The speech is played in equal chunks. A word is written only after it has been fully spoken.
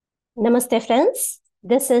Namaste, friends.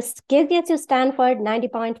 This is KZSU Stanford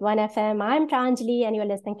 90.1 FM. I'm Pranjali, and you're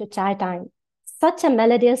listening to Chai Time. Such a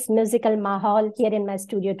melodious musical mahal here in my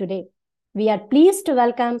studio today. We are pleased to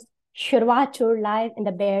welcome Shurwatur live in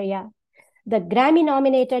the Bay Area, the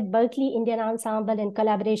Grammy-nominated Berklee Indian Ensemble in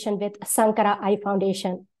collaboration with Sankara Eye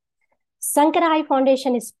Foundation. Sankara Eye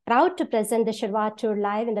Foundation is proud to present the Shurwatur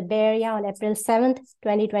live in the Bay Area on April 7th,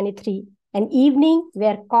 2023, an evening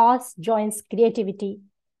where cause joins creativity.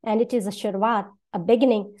 And it is a shurwat, a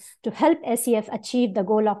beginning, to help SEF achieve the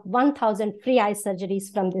goal of 1,000 free eye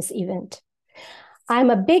surgeries from this event. I'm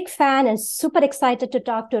a big fan and super excited to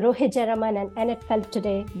talk to Rohit Jayaraman and Annette Phelps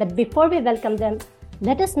today. But before we welcome them,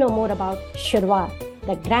 let us know more about Shurwat,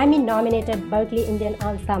 the Grammy-nominated Berklee Indian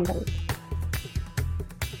Ensemble.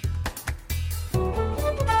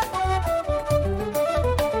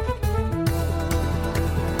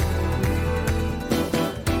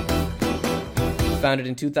 Founded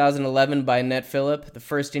in 2011 by Annette Phelps, the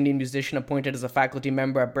first Indian musician appointed as a faculty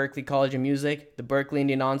member at Berklee College of Music, the Berklee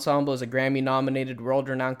Indian Ensemble is a Grammy-nominated,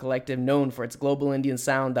 world-renowned collective known for its global Indian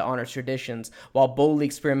sound that honors traditions, while boldly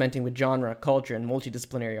experimenting with genre, culture, and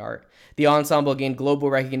multidisciplinary art. The ensemble gained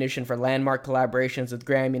global recognition for landmark collaborations with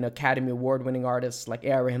Grammy and Academy Award-winning artists like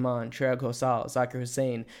A.R. Rahman, Shreya Ghosal, Zakir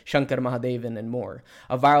Hussain, Shankar Mahadevan, and more.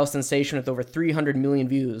 A viral sensation with over 300 million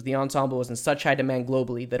views, the ensemble was in such high demand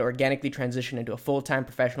globally that it organically transitioned into a full-time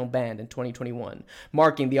professional band in 2021,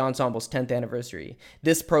 marking the ensemble's 10th anniversary.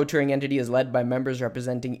 This pro-touring entity is led by members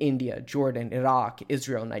representing India, Jordan, Iraq,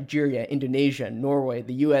 Israel, Nigeria, Indonesia, Norway,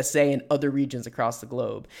 the USA, and other regions across the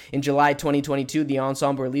globe. In July 2022, the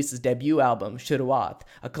ensemble released its debut album, Shurwat,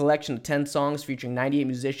 a collection of 10 songs featuring 98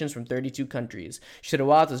 musicians from 32 countries.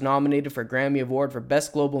 Shurwat was nominated for a Grammy Award for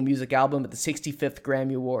Best Global Music Album at the 65th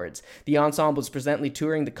Grammy Awards. The ensemble is presently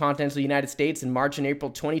touring the continental United States in March and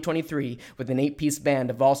April 2023 with an 8-piece band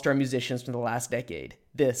of all-star musicians from the last decade.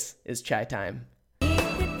 This is Chai Time.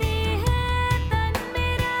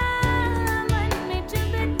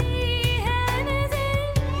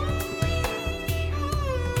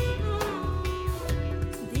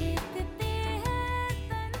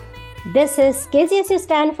 This is KZSU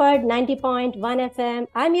Stanford 90.1 FM.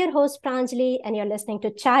 I'm your host Pranjali, and you're listening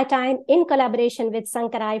to Chai Time in collaboration with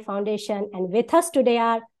Sankara Eye Foundation. And with us today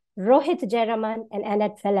are Rohit Jayaraman and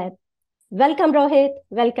Annette Phelps. Welcome, Rohit.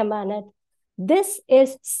 Welcome, Annette. This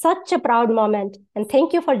is such a proud moment, and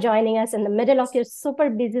thank you for joining us in the middle of your super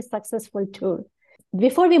busy, successful tour.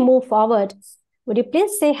 Before we move forward, would you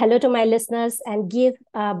please say hello to my listeners and give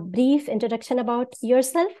a brief introduction about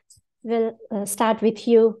yourself? We'll start with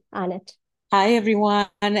you, Annette. Hi, everyone,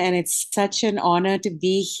 and it's such an honor to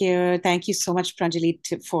be here. Thank you so much, Pranjali,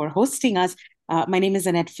 for hosting us. My name is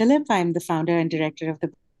Annette Phelps. I'm the founder and director of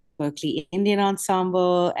the Berklee Indian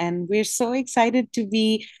Ensemble, and we're so excited to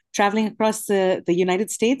be traveling across the United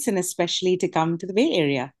States and especially to come to the Bay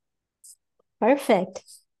Area. Perfect.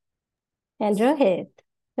 And Rohit,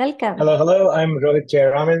 welcome. Hello. I'm Rohit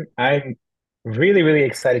Jayaraman. I'm really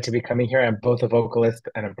excited to be coming here. I'm both a vocalist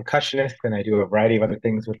and a percussionist, and I do a variety of other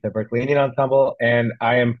things with the Berklee Indian Ensemble. And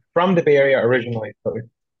I am from the Bay Area originally, so it's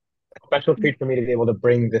a special treat for me to be able to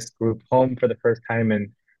bring this group home for the first time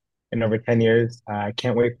in over 10 years. I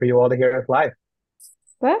can't wait for you all to hear us live.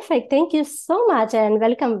 Perfect. Thank you so much, and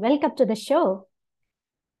welcome to the show.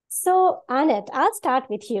 So, Annette, I'll start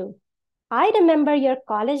with you. I remember your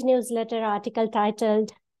college newsletter article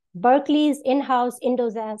titled Berklee's in-house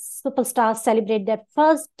Indo-jazz superstars celebrate their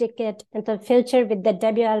first decade in the future with their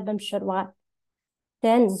debut album Shurwat.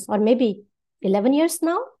 10 or maybe 11 years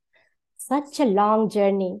now? Such a long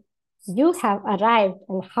journey. You have arrived,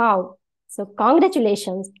 and how? So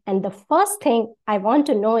congratulations. And the first thing I want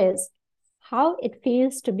to know is how it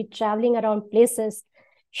feels to be traveling around places,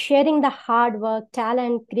 sharing the hard work,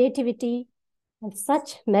 talent, creativity, and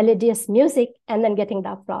such melodious music, and then getting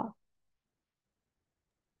the applause.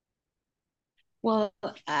 Well,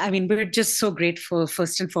 I mean, we're just so grateful,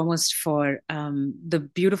 first and foremost, for the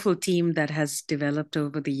beautiful team that has developed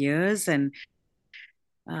over the years. And,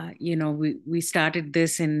 we started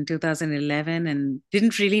this in 2011 and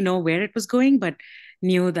didn't really know where it was going, but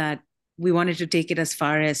knew that we wanted to take it as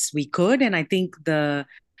far as we could. And I think the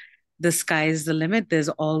sky is the limit. There's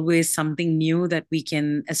always something new that we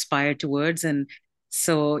can aspire towards. And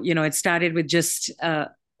so, it started with just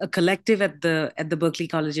a collective at the Berklee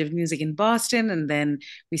College of Music in Boston, and then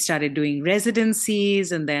we started doing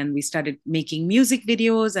residencies, and then we started making music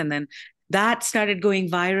videos, and then that started going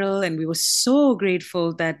viral, and we were so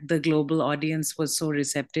grateful that the global audience was so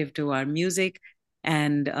receptive to our music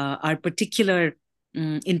and our particular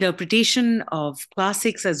interpretation of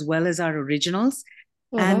classics as well as our originals.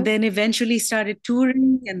 And then eventually started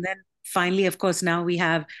touring, and then finally, of course, now we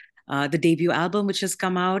have the debut album, which has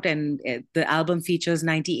come out, and the album features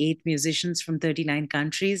 98 musicians from 39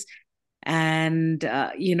 countries. And,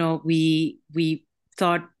 we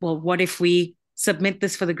thought, well, what if we submit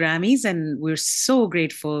this for the Grammys? And we're so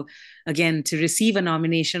grateful, again, to receive a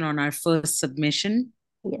nomination on our first submission.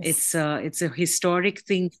 Yes. It's a historic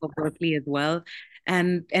thing for Berklee as well.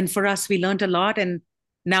 And for us, we learned a lot. And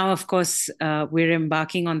now, of course, we're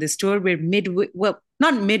embarking on this tour. We're midway, well,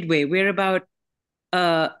 not midway, we're about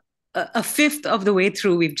a fifth of the way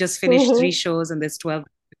through. We've just finished 3 shows and there's 12 to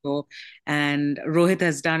go. And Rohit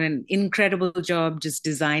has done an incredible job just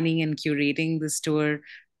designing and curating this tour,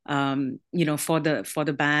 for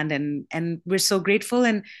the band. And we're so grateful.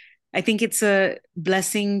 And I think it's a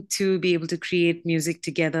blessing to be able to create music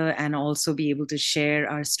together and also be able to share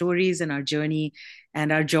our stories and our journey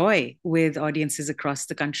and our joy with audiences across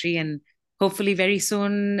the country. And hopefully very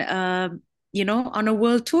soon, on a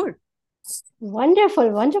world tour.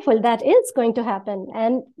 Wonderful, wonderful. That is going to happen.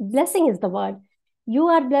 And blessing is the word. You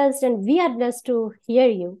are blessed and we are blessed to hear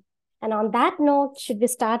you. And on that note, should we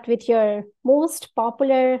start with your most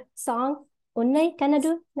popular song, Unnai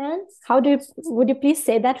Kannadu Nan? Would you please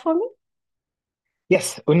say that for me?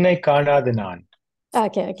 Yes, Unnai Kannadu Nan.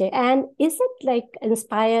 Okay. And is it like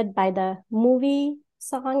inspired by the movie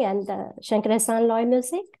song and the Shankar Ehsaan Loy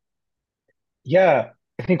music? Yeah,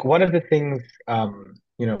 I think one of the things,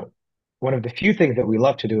 one of the few things that we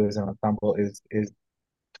love to do as an ensemble is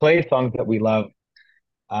play songs that we love,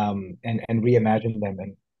 and reimagine them.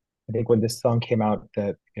 And I think when this song came out,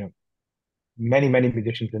 that many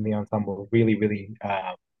musicians in the ensemble really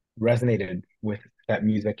resonated with that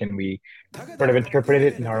music, and we sort of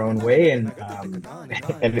interpreted it in our own way. And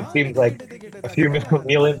and it seems like a few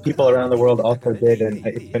million people around the world also did, and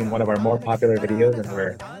it's been one of our more popular videos, and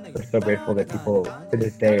we're so grateful that people to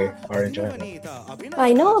this day are enjoying it.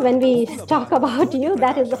 I know when we talk about you,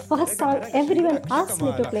 that is the first song everyone asks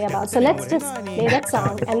me to play about. So let's just play that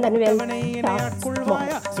song and then we'll talk more.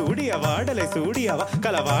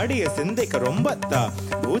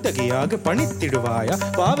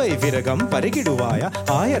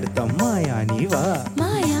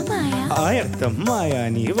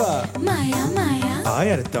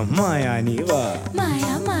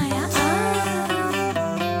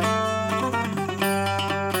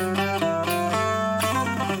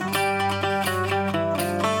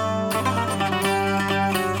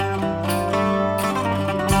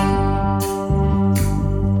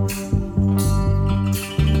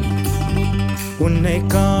 உன்னை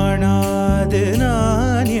காணாது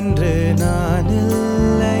நான் இன்று நான்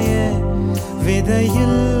இல்லையே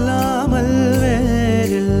விதையில்லாமல்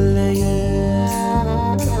வேறில்லையே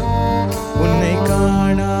உன்னை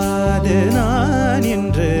காணாது நான்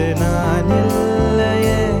இன்று நான்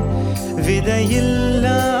இல்லையே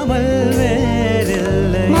விதையில்லாமல்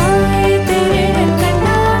வேறில்லையே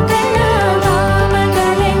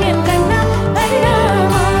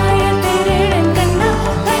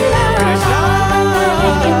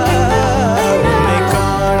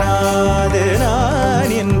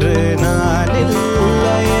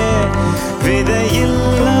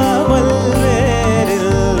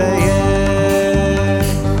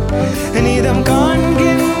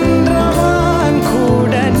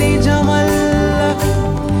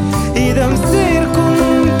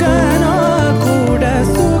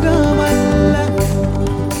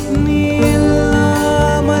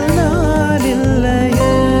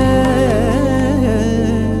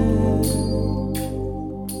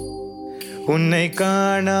உன்னை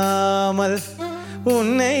காணாமல்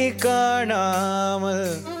உன்னை காணாமல்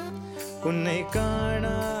உன்னை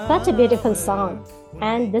காணாமல். Such a beautiful song.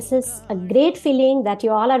 And this is a great feeling that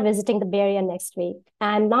you all are visiting the Bay Area next week.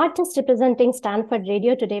 I'm not just representing Stanford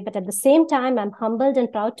Radio today, but at the same time, I'm humbled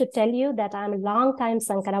and proud to tell you that I'm a long-time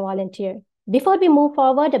Sankara volunteer. Before we move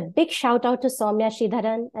forward, a big shout out to Soumya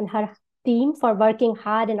Sridharan and her team for working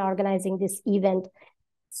hard in organizing this event.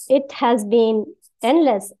 It has been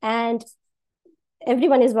endless and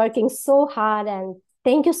everyone is working so hard. And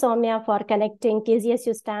thank you, Soumya, for connecting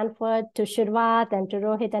KZSU Stanford to Shurvat and to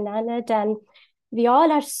Rohit and Annette. And we all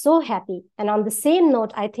are so happy. And on the same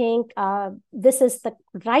note, I think this is the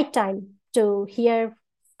right time to hear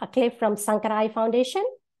a clip from Sankarai Foundation.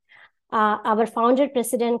 Our founder,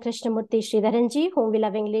 President Krishnamurthy Sridharanji, whom we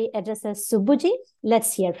lovingly address as Subbuji.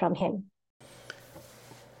 Let's hear from him.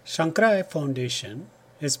 Sankarai Foundation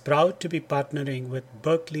is proud to be partnering with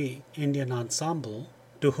Berklee Indian Ensemble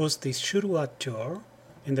to host the Shurvat Tour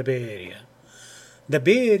in the Bay Area. The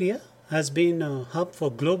Bay Area has been a hub for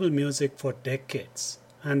global music for decades,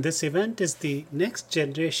 and this event is the next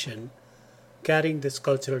generation carrying this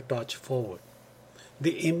cultural torch forward.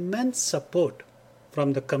 The immense support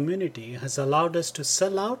from the community has allowed us to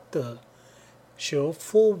sell out the show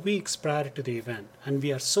 4 weeks prior to the event, and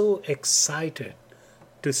we are so excited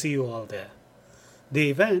to see you all there. The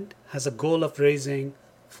event has a goal of raising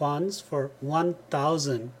funds for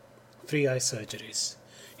 1,000 free eye surgeries.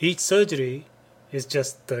 Each surgery is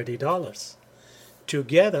just $30.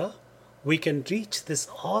 Together, we can reach this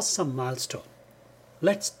awesome milestone.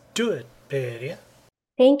 Let's do it, Bay Area.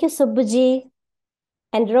 Thank you, Subbuji.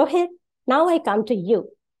 And Rohit, now I come to you.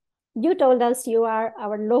 You told us you are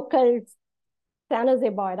our local San Jose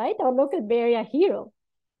boy, right? Our local Bay Area hero.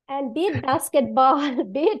 And be it basketball,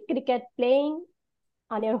 be it cricket, playing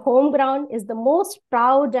on your home ground is the most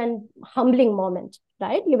proud and humbling moment,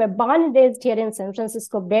 right? You were born and raised here in San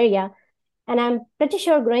Francisco Bay Area, and I'm pretty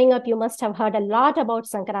sure growing up, you must have heard a lot about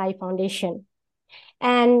Sankara Eye Foundation.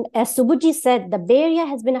 And as Subbuji said, the Bay Area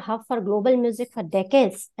has been a hub for global music for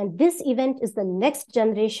decades, and this event is the next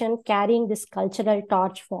generation carrying this cultural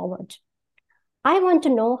torch forward. I want to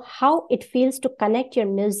know how it feels to connect your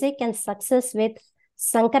music and success with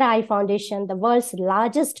Sankara Eye Foundation, the world's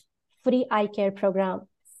largest free eye care program.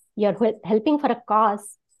 You're helping for a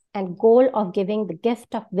cause and goal of giving the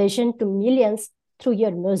gift of vision to millions through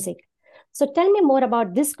your music. So tell me more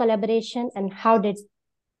about this collaboration and how did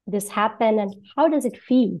this happen and how does it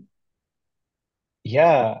feel?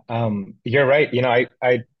 Yeah, you're right.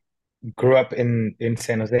 I grew up in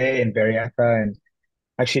San Jose in Berryessa, and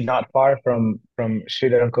actually not far from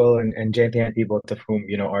Sridhar Uncle and Jayanti Aunty, both of whom,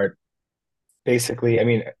 are basically, I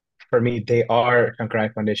mean, for me, they are Shankar Eye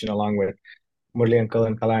Foundation along with Murli Uncle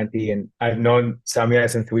and Kala Aunty, and I've known Samya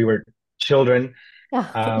since we were children.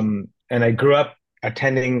 Okay. And I grew up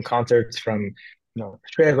attending concerts from,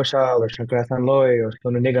 Shreya Ghoshal or Shankar Hassan Loy or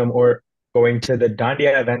Sonu Nigam, or going to the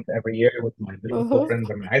Dandiya events every year with my middle school friends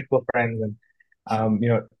or my high school friends.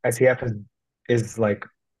 And SEF is like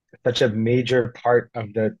such a major part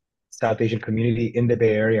of the South Asian community in the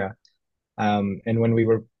Bay Area. And when we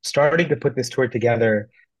were starting to put this tour together,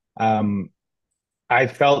 I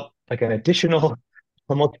felt like an additional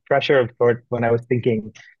almost pressure of sorts when I was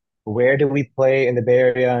thinking, where do we play in the Bay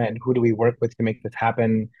Area and who do we work with to make this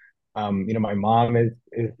happen? My mom is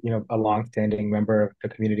a longstanding member of the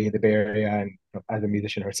community in the Bay Area, and as a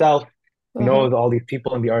musician herself, knows all these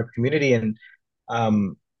people in the arts community. And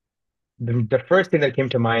the first thing that came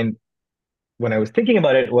to mind when I was thinking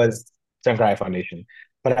about it was Shankar Eye Foundation.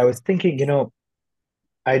 But I was thinking,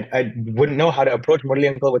 I wouldn't know how to approach Murli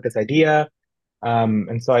Uncle with this idea.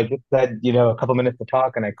 And so I just said, a couple minutes to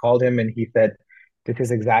talk, and I called him, and he said, this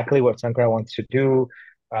is exactly what Shankara wants to do,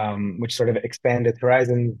 which sort of expand its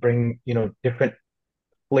horizons, bring, different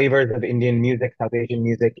flavors of Indian music, South Asian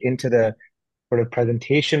music into the sort of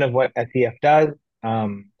presentation of what SEF does.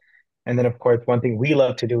 And then, of course, one thing we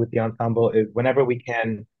love to do with the ensemble is whenever we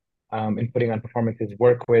can, in putting on performances,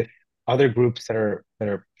 work with other groups that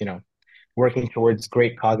are working towards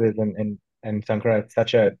great causes, and Shankara is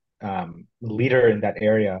such a leader in that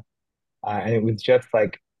area, and it was just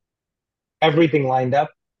like everything lined up.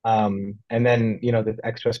 And then this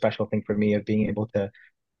extra special thing for me of being able to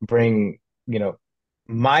bring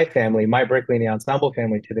my family, my Berklee Indian Ensemble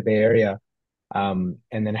family, to the Bay Area, and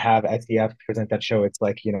then have SEF present that show. It's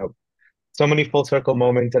like so many full circle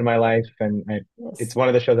moments in my life, and it's one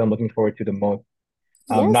of the shows I'm looking forward to the most.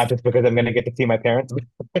 Not just because I'm going to get to see my parents,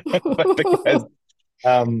 but because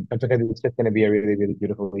it's just going to be a really, really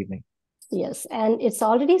beautiful evening. Yes, and it's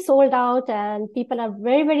already sold out, and people are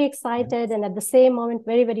very, very excited, and at the same moment,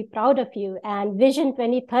 very, very proud of you. And Vision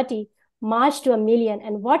 2030, March to a Million,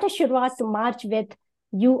 and what a shurwaat to march with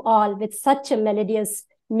you all with such a melodious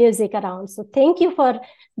music around. So thank you for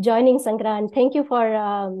joining, Sankara, and thank you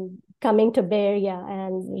for coming to Bay Area,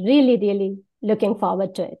 and really, really looking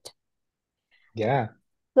forward to it. Yeah.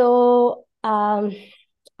 So I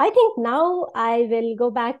think now I will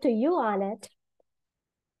go back to you, Anand.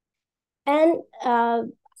 And I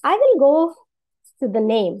will go to the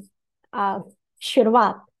name,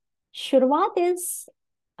 Shurwaat. Shurwaat is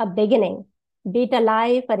a beginning, be it a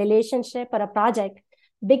life, a relationship, or a project.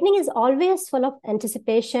 Beginning is always full of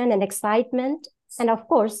anticipation and excitement, and of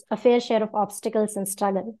course, a fair share of obstacles and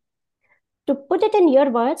struggle. To put it in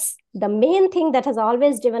your words, the main thing that has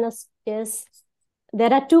always driven us is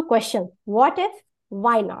there are two questions: what if,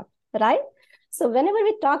 why not, right? So whenever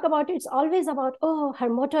we talk about it, it's always about, oh, her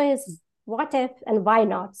motto is what if and why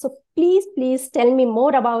not. So please tell me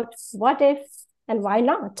more about what if and why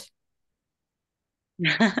not.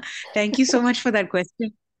 Thank you so much for that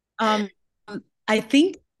question. I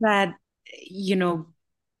think that,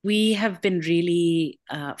 we have been really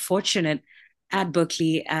fortunate at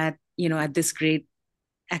Berklee, at this great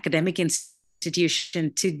academic institution,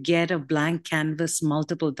 institution to get a blank canvas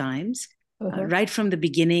multiple times. Mhm. Right from the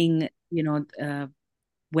beginning,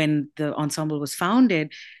 when the ensemble was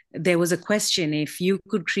founded, there was a question: if you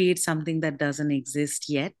could create something that doesn't exist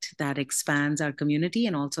yet, that expands our community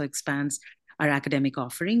and also expands our academic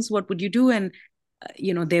offerings, what would you do? And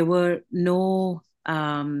there were no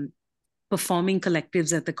performing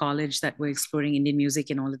collectives at the college that were exploring Indian music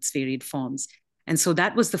in all its varied forms. And so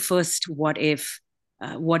that was the first what if.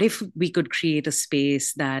 What if we could create a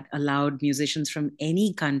space that allowed musicians from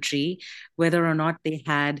any country, whether or not they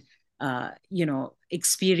had,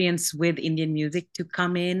 experience with Indian music, to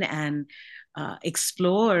come in and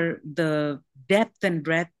explore the depth and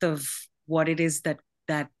breadth of what it is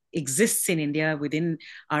that exists in India within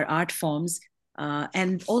our art forms,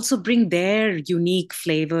 and also bring their unique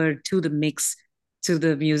flavor to the mix, to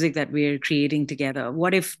the music that we're creating together.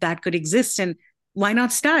 What if that could exist? And why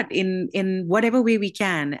not start in whatever way we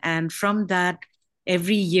can? And from that,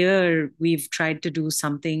 every year we've tried to do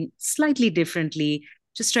something slightly differently,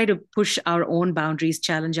 just try to push our own boundaries,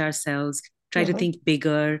 challenge ourselves, try to think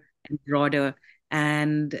bigger and broader.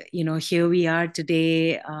 And here we are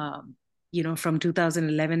today. From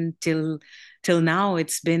 2011 till now,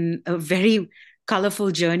 it's been a very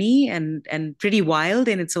colorful journey and pretty wild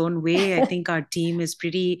in its own way. I think our team is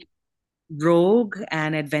pretty rogue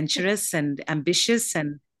and adventurous and ambitious,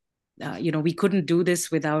 and we couldn't do this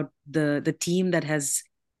without the team that has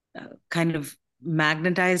kind of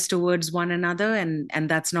magnetized towards one another, and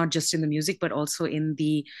that's not just in the music but also in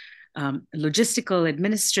the logistical,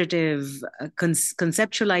 administrative,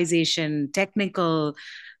 conceptualization, technical,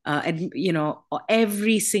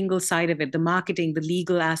 every single side of it, the marketing, the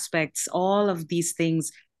legal aspects, all of these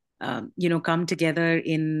things come together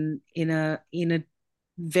in a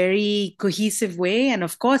very cohesive way. And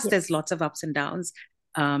of course, there's lots of ups and downs.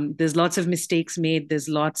 There's lots of mistakes made. There's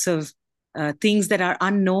lots of things that are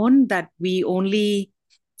unknown that we only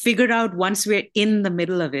figure out once we're in the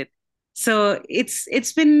middle of it. So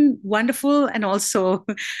it's been wonderful, and also,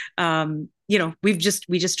 we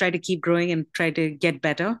just try to keep growing and try to get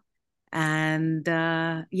better. And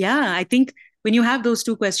I think when you have those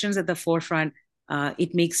two questions at the forefront,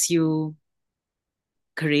 it makes you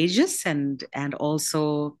courageous, and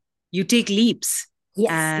also you take leaps.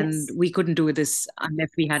 We couldn't do this unless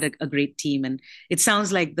we had a great team. And it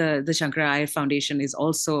sounds like the Shankara Iyer Foundation is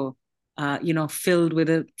also filled with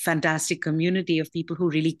a fantastic community of people who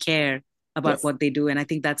really care about what they do. And I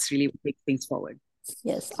think that's really what takes things forward.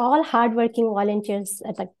 Yes, all hardworking volunteers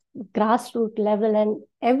at a grassroots level, and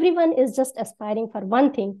everyone is just aspiring for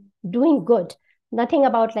one thing: doing good. Nothing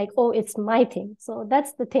about like, oh, it's my thing. So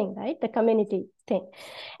that's the thing, right? The community thing.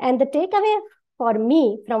 And the takeaway for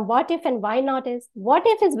me from what if and why not is, what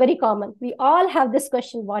if is very common. We all have this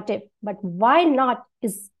question, what if, but why not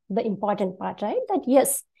is the important part, right? That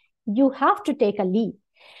yes, you have to take a leap.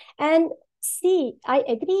 And see, I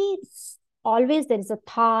agree. Always there is a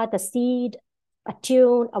thought, a seed, a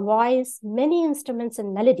tune, a voice, many instruments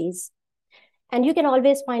and melodies. And you can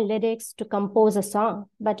always find lyrics to compose a song,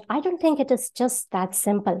 but I don't think it is just that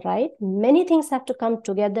simple, right? Many things have to come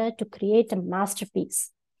together to create a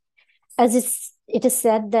masterpiece. As it is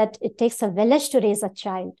said that it takes a village to raise a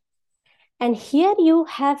child. And here you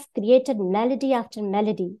have created melody after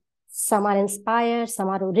melody. Some are inspired, some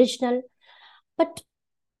are original. But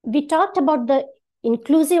we talked about the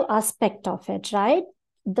inclusive aspect of it, right?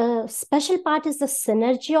 The special part is the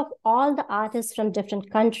synergy of all the artists from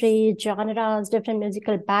different countries, genres, different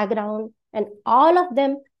musical background, and all of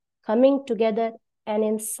them coming together and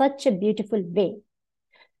in such a beautiful way.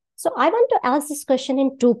 So I want to ask this question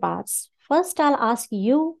in two parts. First, I'll ask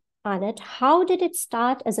you, Anand, how did it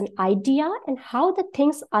start as an idea, and how the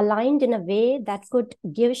things aligned in a way that could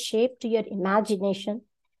give shape to your imagination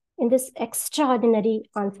in this extraordinary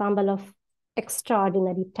ensemble of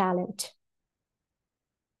extraordinary talent?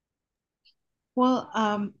 Well,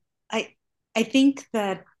 I think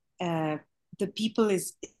that the people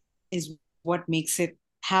is what makes it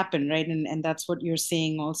happen, right? And that's what you're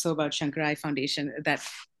saying also about Shankara Iyer Foundation, that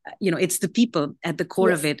it's the people at the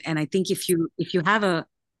core of it. And I think if you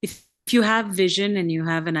have vision and you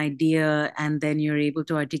have an idea, and then you're able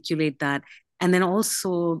to articulate that, and then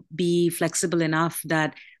also be flexible enough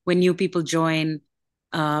that when new people join,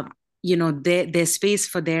 there's space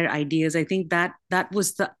for their ideas. I think that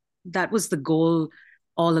was the goal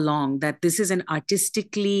all along, that this is an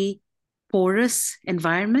artistically porous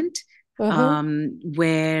environment,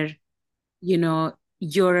 where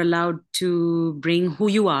you're allowed to bring who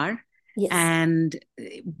you are. And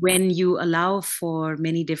when you allow for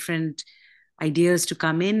many different ideas to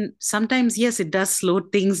come in. Sometimes, yes, it does slow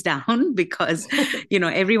things down because,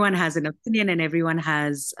 everyone has an opinion and everyone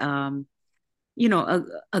has, a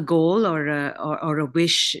goal or a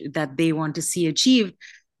wish that they want to see achieved.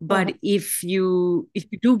 But if you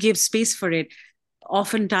do give space for it,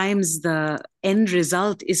 oftentimes the end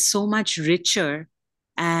result is so much richer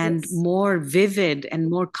and more vivid and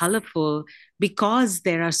more colorful because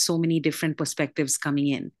there are so many different perspectives coming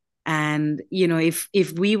in. And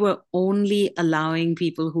if we were only allowing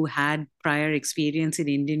people who had prior experience in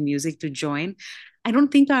Indian music to join, I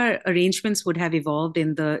don't think our arrangements would have evolved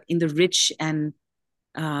in the rich and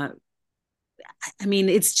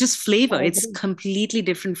it's just flavor. It's completely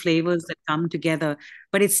different flavors that come together,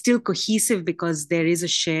 but it's still cohesive because there is a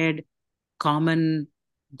shared common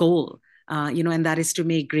goal, and that is to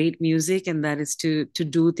make great music, and that is to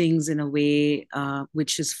do things in a way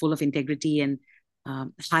which is full of integrity and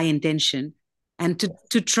high intention, and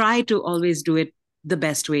to try to always do it the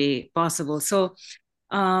best way possible. So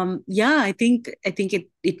I think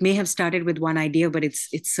it may have started with one idea, but it's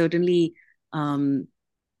certainly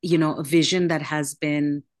a vision that has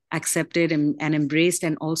been accepted and embraced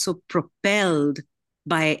and also propelled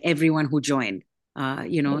by everyone who joined.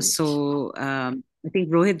 So I think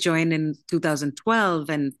Rohit joined in 2012,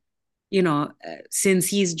 and since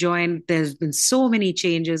he's joined, there's been so many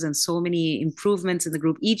changes and so many improvements in the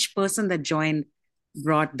group. Each person that joined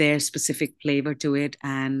brought their specific flavor to it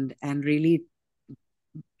and really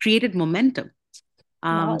created momentum.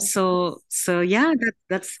 So yeah,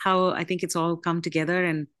 that's how I think it's all come together.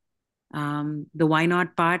 And the why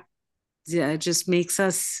not part just makes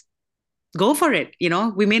us go for it.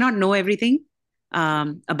 We may not know everything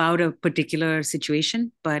about a particular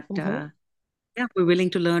situation, but we're willing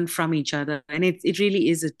to learn from each other. And it really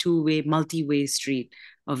is a two-way, multi-way street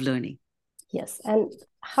of learning. Yes, and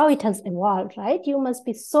how it has evolved, right? You must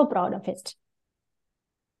be so proud of it.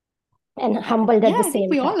 And humbled at the same time.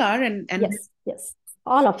 We all are. And yes,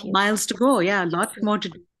 all of you. Miles to go. Yeah, lots more to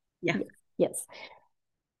do. Yeah. Yes.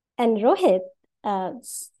 And Rohit,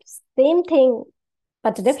 same thing,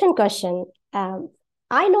 but a different question.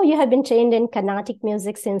 I know you have been trained in Carnatic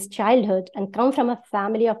music since childhood and come from a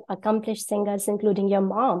family of accomplished singers, including your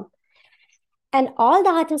mom. And all the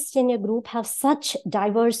artists in your group have such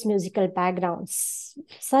diverse musical backgrounds,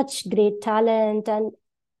 such great talent, and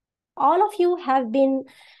all of you have been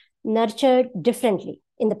nurtured differently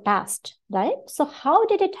in the past, right? So how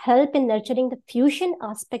did it help in nurturing the fusion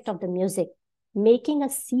aspect of the music, making a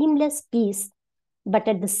seamless piece, but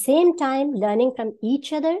at the same time learning from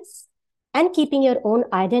each other and keeping your own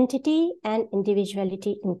identity and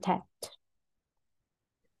individuality intact?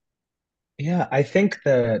 Yeah, I think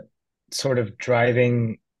the sort of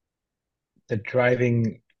driving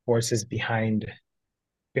forces behind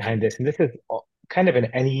this, and this is kind of in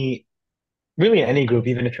any group,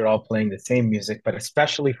 even if you're all playing the same music, but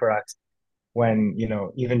especially for us when,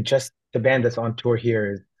 even just the band that's on tour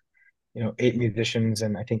here is, 8 musicians,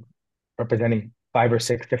 and I think representing 5 or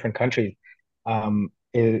 6 different countries.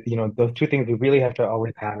 Those two things we really have to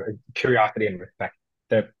always have is curiosity and respect.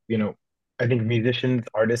 That, I think musicians,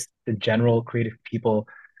 artists, in general, creative people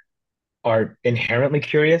are inherently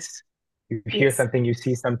curious. You hear something, you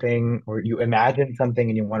see something, or you imagine something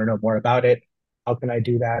and you want to know more about it. How can I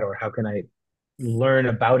do that? Or how can I learn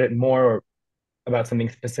about it more, or about something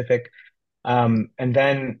specific? And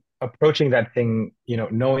then approaching that thing,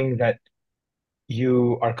 knowing that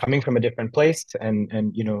you are coming from a different place, and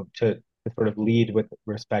to sort of lead with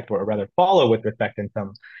respect, or rather follow with respect in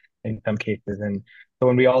some cases. And so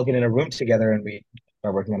when we all get in a room together and we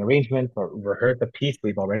start working on arrangements or rehearse a piece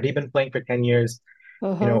we've already been playing for 10 years,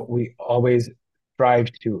 we always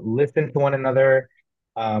strive to listen to one another,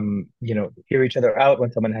 hear each other out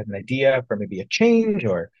when someone has an idea for maybe a change,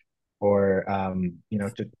 or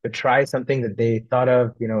to try something that they thought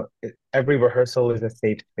of. Every rehearsal is a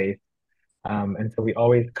safe space. And so we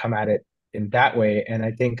always come at it in that way. And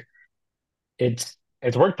I think it's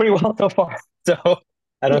worked pretty well so far. So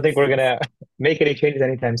I don't think we're gonna make any changes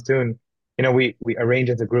anytime soon. We arrange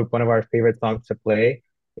as a group. One of our favorite songs to play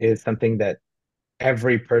is something that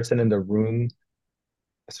every person in the room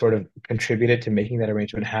sort of contributed to making that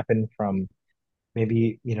arrangement happen, from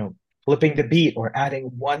maybe, flipping the beat, or adding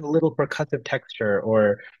one little percussive texture,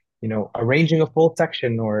 or, arranging a full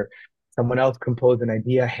section, or someone else composed an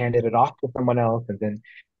idea, handed it off to someone else, and then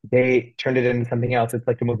they turned it into something else. It's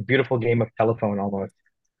like the most beautiful game of telephone almost.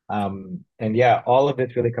 And yeah, all of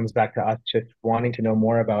this really comes back to us just wanting to know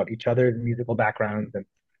more about each other's musical backgrounds, and,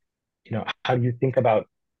 how do you think about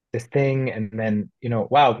this thing? And then,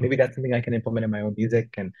 wow, maybe that's something I can implement in my own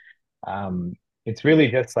music. And it's really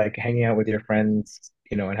just like hanging out with your friends,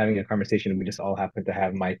 and having a conversation. We just all happen to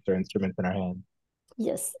have mics or instruments in our hands.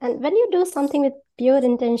 Yes. And when you do something with pure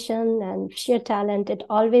intention and sheer talent, it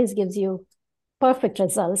always gives you perfect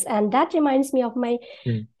results. And that reminds me of my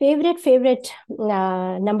favorite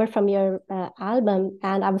number from your album.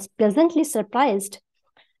 And I was pleasantly surprised.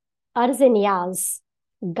 Arz Niyaz.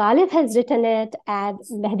 Ghalib has written it, and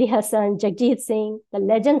Mehdi Hassan, Jagjit Singh, the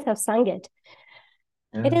legends have sung it.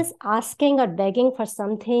 It is asking or begging for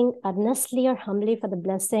something earnestly or humbly for the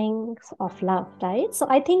blessings of love, right? So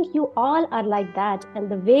I think you all are like that.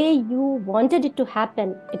 And the way you wanted it to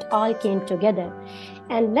happen, it all came together.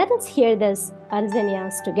 And let us hear this Arz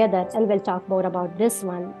Niyaz together, and we'll talk more about this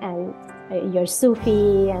one and your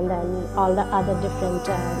Sufi and then all the other different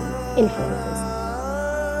influences.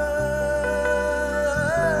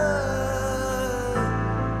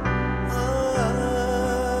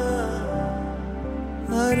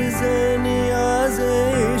 अर्ज़-ए-नियाज़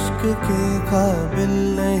इश्क के काबिल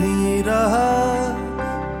नहीं रहा,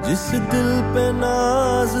 जिस दिल पे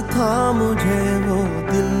नाज था मुझे वो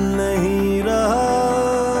दिल नहीं रहा।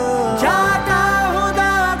 जाता हूँ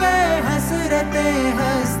दागे हसरते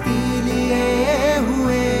हस्ती लिए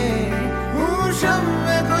हुए, हूँ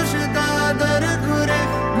शम्मे खुशदा दर घुरे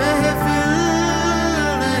महफिल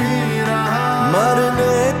नहीं रहा।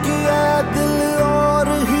 मरने की है दिल और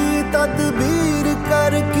ही तदबीर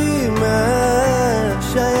कर की मैं,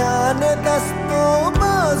 शयान दस्तों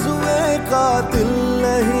बाजुए कातिल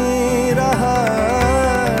नहीं रहा।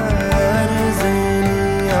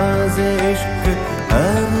 अर्ज़-ए-नियाज़ इश्क,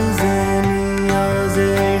 अर्ज़-ए-नियाज़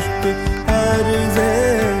इश्क,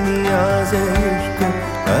 अर्ज़-ए-नियाज़ इश्क,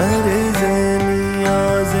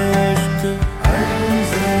 अर्ज़-ए-नियाज़ इश्क,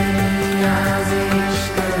 अर्ज़-ए-नियाज़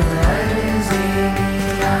इश्क,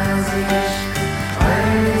 अर्ज़-ए-नियाज़ इश्क,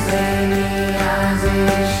 अर्ज़-ए-नियाज़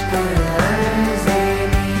इश्क,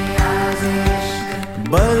 अर्ज़-ए-नियाज़ इश्क।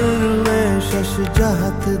 बर में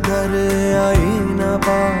शशजात दर आईना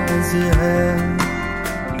बाज है,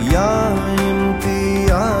 या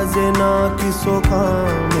इम्तियाज ना किसो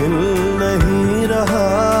कामिल नहीं रहा।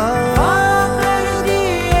 कर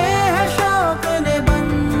दिए है शौक ने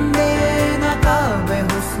बंदे नकाबे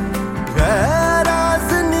हुस्न, गैराज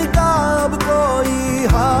निकाब कोई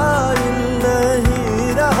हाइल नहीं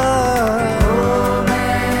रहा। ओ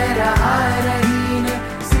मेरा रहीन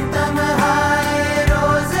सितम हाय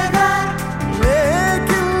रोज़गार,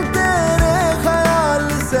 लेकिन तेरे ख्याल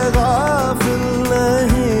से गाफिल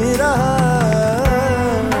नहीं रहा।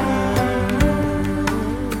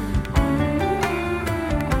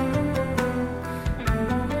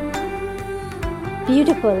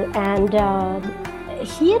 Beautiful. And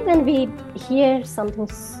here, when we hear something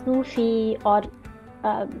Sufi, or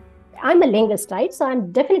I'm a linguist, right? So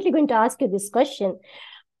I'm definitely going to ask you this question.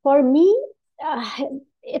 For me,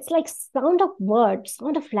 it's like sound of words,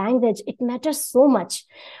 sound of language. It matters so much.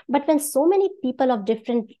 But when so many people of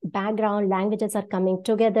different background languages are coming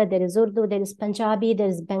together, there is Urdu, there is Punjabi, there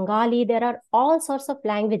is Bengali, there are all sorts of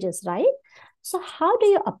languages, right? So how do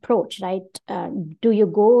you approach, right? Do you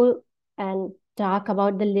go and talk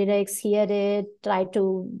about the lyrics, hear it, try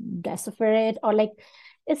to decipher it, or like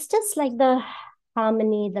it's just like the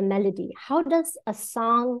harmony, the melody? How does a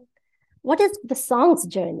song, what is the song's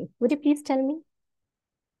journey? Would you please tell me?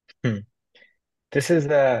 This is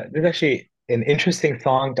actually an interesting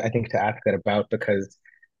song I think to ask that about, because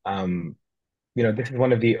this is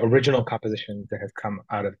one of the original compositions that has come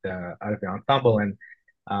out of the ensemble, and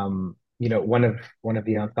one of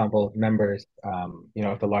the ensemble members, of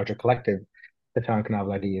the larger collective, Stefan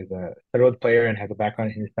Kanavladi, is a sarod player and has a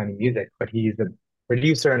background in Hindustani music, but he's a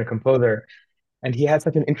producer and a composer, and he has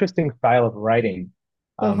such an interesting style of writing.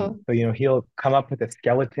 So he'll come up with a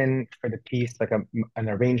skeleton for the piece, like an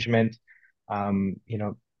arrangement.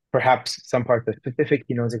 Perhaps some parts are specific.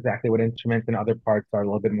 He knows exactly what instruments, and other parts are a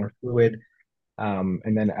little bit more fluid.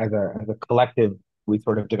 And then as a collective, we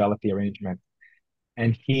sort of develop the arrangement.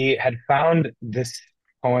 And he had found this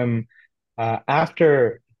poem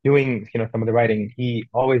after doing some of the writing. He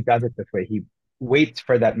always does it this way. He waits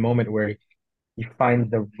for that moment where he finds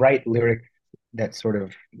the right lyrics that sort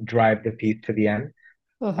of drive the piece to the end.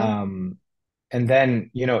 And then,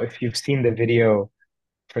 if you've seen the video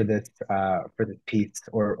for this piece,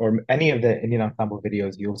 or any of the Indian ensemble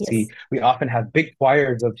videos, you'll see we often have big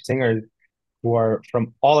choirs of singers who are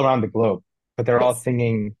from all around the globe, but they're all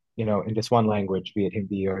singing, in this one language, be it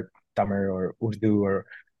Hindi or Tamil or Urdu or,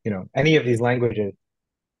 any of these languages.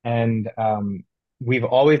 And we've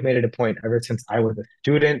always made it a point, ever since I was a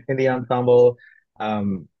student in the ensemble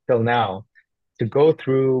till now, to go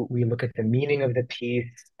through. We look at the meaning of the piece,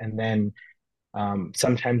 and then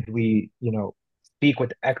sometimes we, speak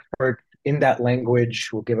with experts in that language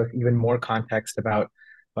will give us even more context about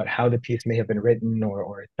how the piece may have been written,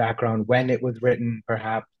 or its background, when it was written,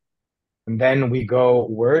 perhaps. And then we go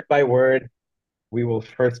word by word. We will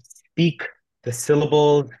first speak the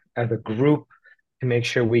syllables as a group to make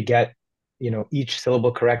sure we get, each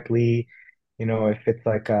syllable correctly. If it's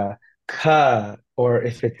like a ka, or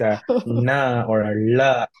if it's a na or a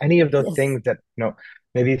la, any of those Yes. things that,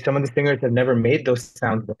 maybe some of the singers have never made those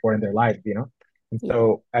sounds before in their lives. And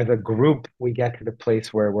so as a group, we get to the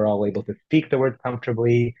place where we're all able to speak the words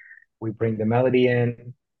comfortably. We bring the melody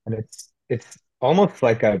in, and it's almost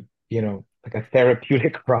like a, like a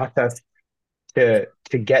therapeutic process to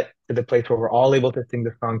get to the place where we're all able to sing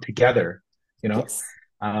the song together. Yes.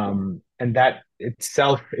 And that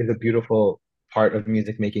itself is a beautiful part of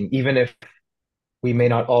music making, even if we may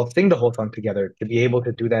not all sing the whole song together. To be able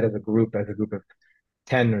to do that as a group of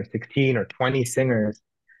 10 or 16 or 20 singers,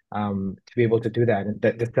 to be able to do that. And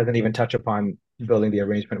that this doesn't even touch upon building the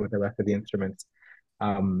arrangement with the rest of the instruments.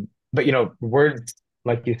 But words,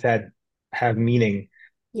 like you said, have meaning.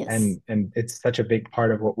 Yes. And it's such a big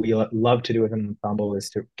part of what we love to do as an ensemble, is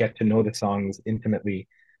to get to know the songs intimately,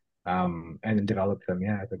 and develop them,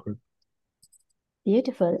 as a group.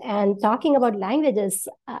 Beautiful. And talking about languages,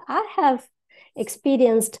 I have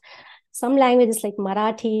experienced some languages like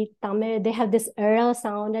Marathi, Tamil. They have this era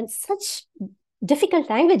sound and such difficult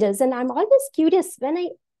languages. And I'm always curious when I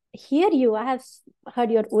hear you. I have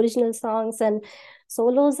heard your original songs and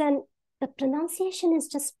solos, and the pronunciation is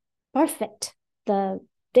just perfect. The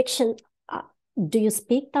diction. Do you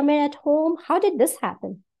speak Tamil at home? How did this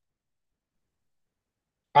happen?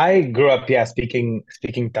 I grew up, speaking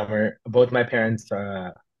Tamil. Both my parents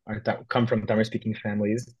come from Tamil speaking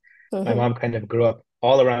families. My mom kind of grew up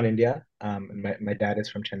all around India. And my dad is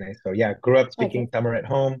from Chennai. So grew up speaking Tamil at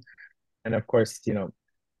home. And of course,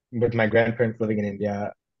 with my grandparents living in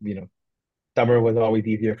India, Tamil was always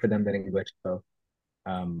easier for them than English. So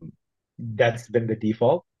that's been the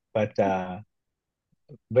default. But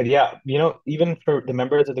even for the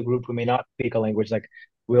members of the group who may not speak a language, like,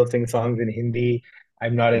 we'll sing songs in Hindi.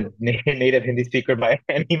 I'm not a native Hindi speaker by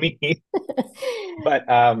any means, but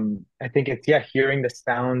I think it's hearing the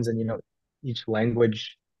sounds, and each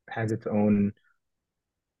language has its own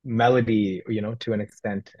melody, to an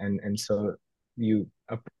extent, and so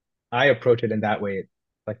I approach it in that way.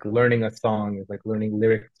 Like learning a song is like learning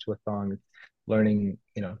lyrics to a song, learning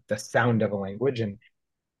the sound of a language, and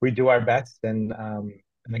we do our best, and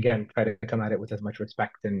again try to come at it with as much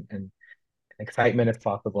respect and excitement as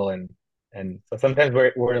possible, and so sometimes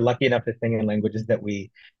we're lucky enough to sing in languages that we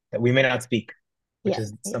may not speak, which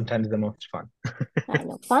is sometimes the most fun. I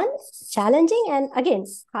know, fun, challenging, and again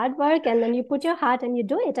hard work, and then you put your heart and you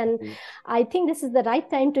do it. And I think this is the right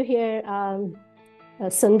time to hear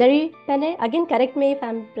Sundari Penne. Again, correct me if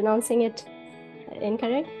I'm pronouncing it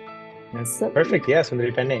incorrect. That's perfect.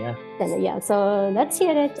 Sundari Penne. Penne, so let's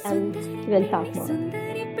hear it and we'll talk more.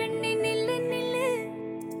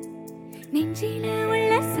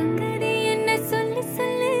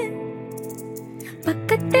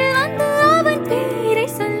 பக்கத்தில் வந்து அவன் பேரை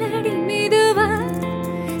சொல்லடி மெதுவா,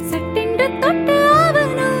 சட்டென்று தொட்டு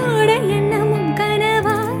அவனோட எண்ணமும்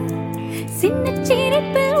கனவா, சின்ன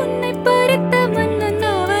சிரிப்பில் உன்னை பறித்த மன்னன்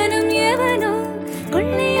அவனும் எவனோ,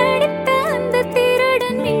 கொள்ளை அடித்த அந்த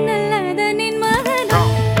திருடன் மின்னல் அதனின் மகனோ.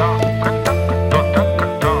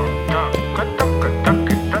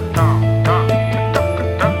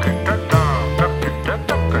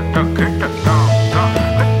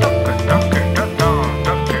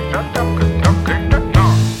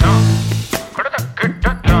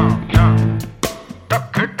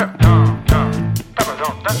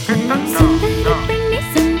 சுந்தரி பெண்ணே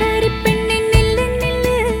சுந்தரி பெண்ணே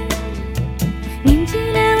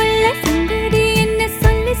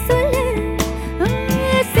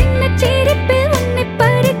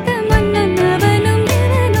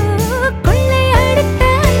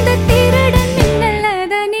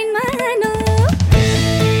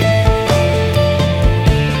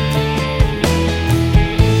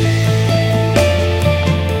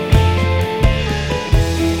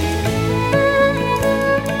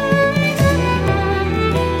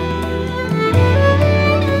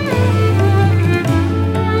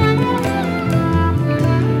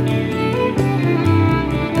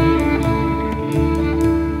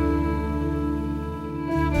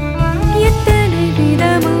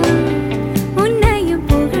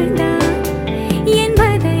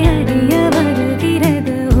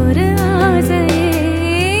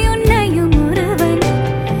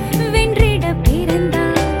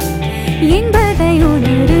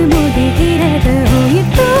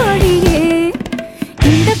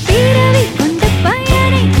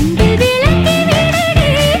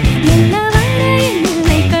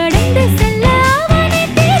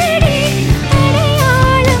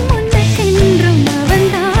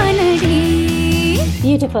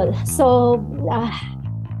beautiful. So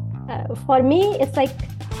for me, it's like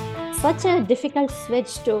such a difficult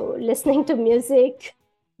switch to listening to music,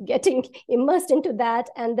 getting immersed into that,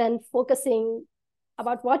 and then focusing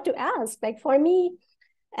about what to ask. Like for me,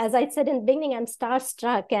 as I said in the beginning, I'm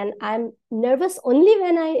starstruck and I'm nervous only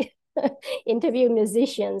when I interview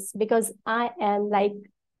musicians, because I am like,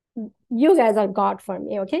 you guys are God for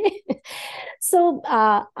me, okay? So,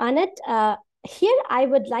 Annette, here I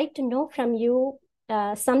would like to know from you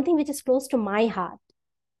something which is close to my heart.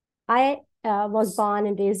 I was born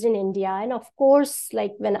and raised in India. And of course,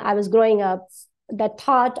 like when I was growing up, the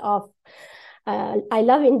thought of I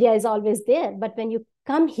love India is always there. But when you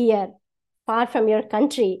come here, far from your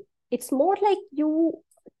country, it's more like you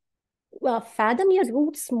fathom your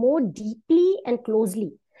roots more deeply and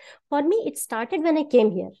closely. For me, it started when I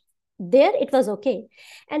came here. There, it was okay.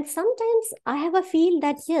 And sometimes I have a feel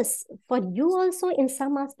that, yes, for you also, in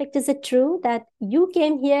some aspect, is it true that you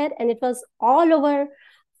came here and it was all over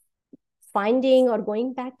finding or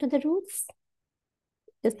going back to the roots?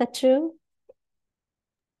 Is that true?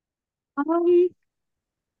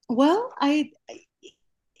 Well, I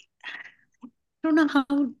don't know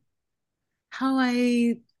how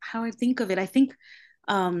I think of it. I think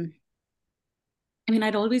I mean,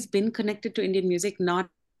 I'd always been connected to Indian music, not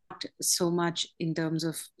so much in terms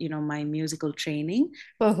of, you know, my musical training,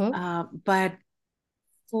 but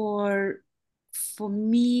for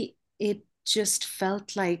me, it just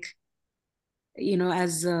felt like, you know,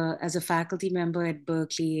 as a faculty member at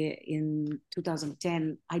Berklee in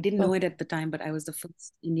 2010, I didn't know it at the time, but I was the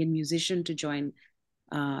first Indian musician to join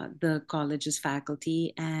the college's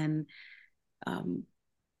faculty. And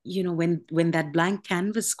you know, when that blank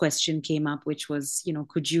canvas question came up, which was, you know,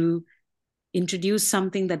 could you introduce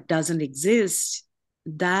something that doesn't exist,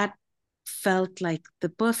 that felt like the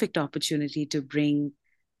perfect opportunity to bring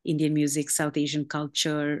Indian music, South Asian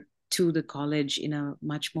culture to the college in a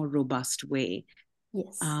much more robust way.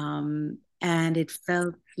 Yes. And it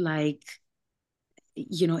felt like,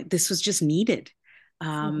 you know, this was just needed.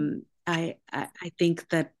 I think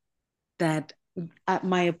that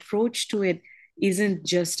my approach to it isn't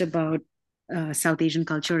just about South Asian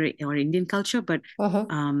culture or Indian culture, but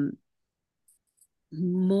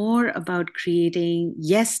more about creating,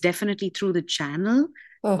 yes, definitely through the channel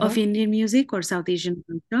of Indian music or South Asian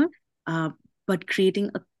culture, but creating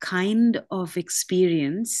a kind of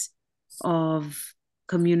experience of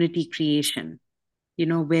community creation, you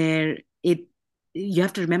know, where you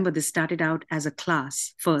have to remember this started out as a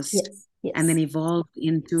class first, yes. and then evolved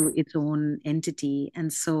into its own entity.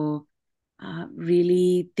 And so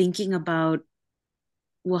really thinking about,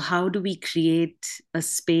 well, how do we create a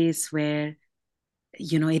space where,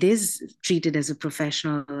 you know, it is treated as a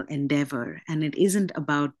professional endeavor, and it isn't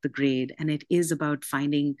about the grade, and it is about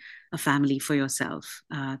finding a family for yourself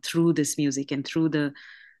through this music and through the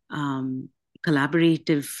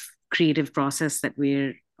collaborative creative process that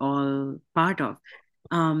we're all part of.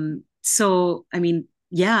 So I mean,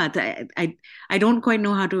 yeah, I don't quite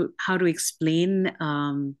know how to explain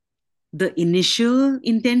the initial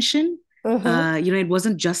intention. You know, it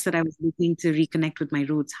wasn't just that I was looking to reconnect with my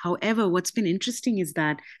roots. However, what's been interesting is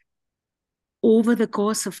that over the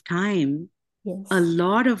course of time, a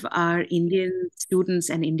lot of our Indian students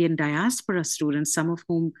and Indian diaspora students, some of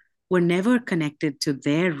whom were never connected to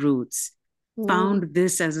their roots, found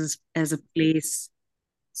this as a place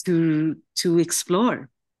to explore.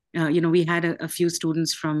 You know, we had a few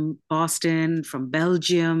students from Boston, from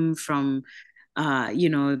Belgium, from you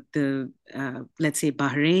know, the let's say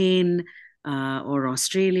Bahrain or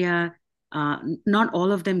Australia. Not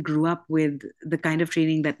all of them grew up with the kind of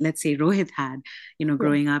training that, let's say, Rohit had, you know,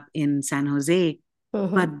 growing up in San Jose.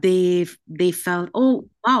 But they felt, oh,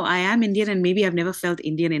 wow, I am Indian, and maybe I've never felt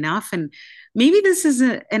Indian enough. And maybe this is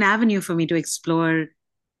an avenue for me to explore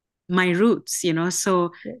my roots, you know.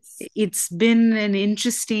 So it's been an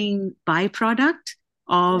interesting byproduct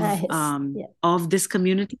of this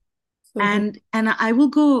community. And I will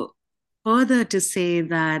go further to say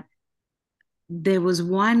that there was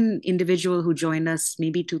one individual who joined us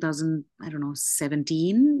maybe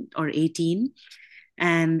 2017 or 18.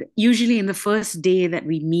 And usually in the first day that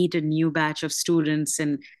we meet a new batch of students,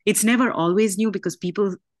 and it's never always new because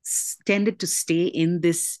people tended to stay in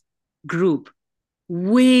this group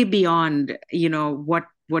way beyond, you know, what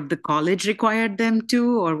the college required them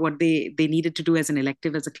to, or what they needed to do as an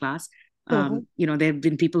elective, as a class. You know, there have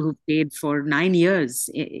been people who stayed for 9 years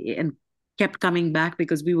and kept coming back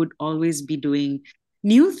because we would always be doing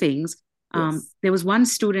new things. There was one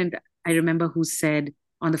student I remember who said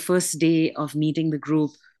on the first day of meeting the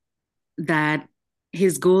group that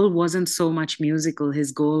his goal wasn't so much musical.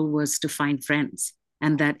 His goal was to find friends.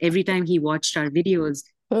 and that every time he watched our videos,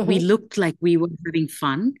 we looked like we were having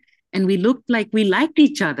fun and we looked like we liked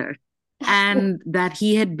each other. And that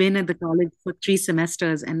he had been at the college for 3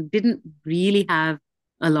 semesters and didn't really have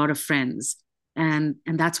a lot of friends. And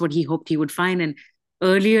that's what he hoped he would find. And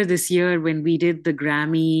earlier this year, when we did the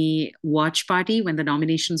Grammy watch party, when the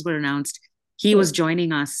nominations were announced, he was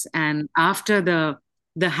joining us. And after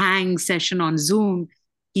the hang session on Zoom,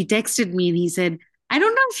 he texted me and he said, I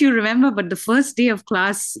don't know if you remember, but the first day of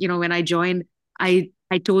class, when I joined, I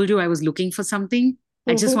told you I was looking for something.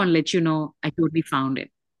 I just want to let you know I totally found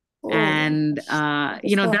it. And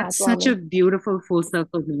that's such a beautiful full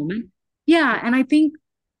circle moment. Yeah. And I think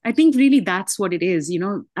really that's what it is.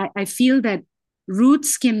 I feel that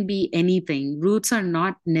roots can be anything. Roots are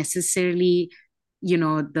not necessarily,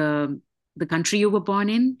 the country you were born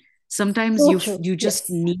in. Sometimes you just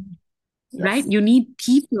need, right? You need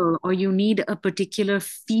people, or you need a particular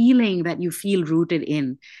feeling that you feel rooted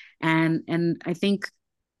in. And I think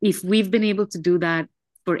if we've been able to do that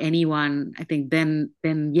for anyone, I think then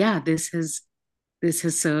yeah, this has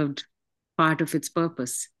served part of its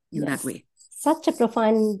purpose in that way. Such a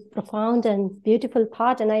profound and beautiful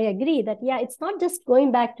part. And I agree that, it's not just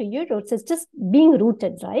going back to your roots, it's just being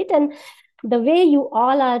rooted, right? And the way you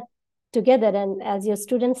all are together, and as your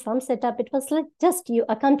student sums it up, it was like just you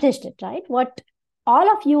accomplished it, right? What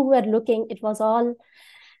all of you were looking, it was all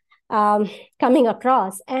coming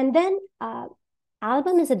across. And then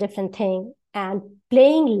album is a different thing, and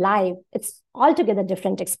playing live, it's altogether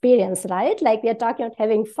different experience, right? Like we are talking about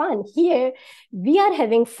having fun. Here, we are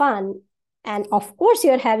having fun. And of course,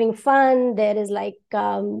 you're having fun. There is like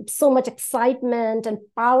so much excitement and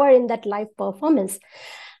power in that live performance.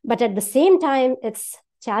 But at the same time, it's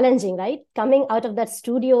challenging, right? Coming out of that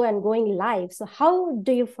studio and going live. So how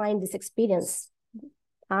do you find this experience?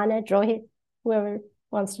 Anand, Rohit, whoever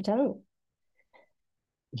wants to tell me.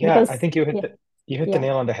 Yeah, because, I think you hit the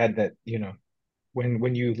nail on the head that,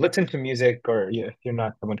 when you listen to music, or if you're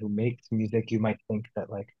not someone who makes music, you might think that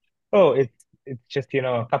like, oh, it's just,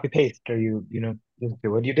 copy paste, or just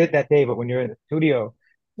do what you did that day. But when you're in the studio,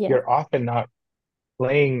 you're often not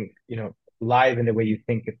playing, live in the way you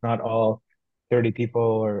think. It's not all 30 people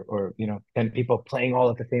or 10 people playing all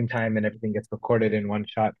at the same time and everything gets recorded in one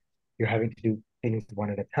shot. You're having to do things one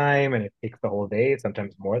at a time, and it takes the whole day,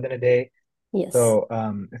 sometimes more than a day. Yes. So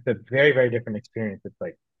it's a very, very different experience. It's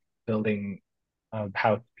like building a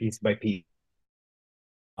house piece by piece.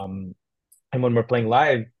 And when we're playing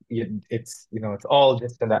live, it's all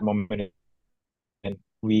just in that moment, and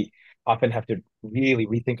we often have to really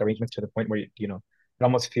rethink arrangements to the point where it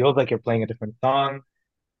almost feels like you're playing a different song.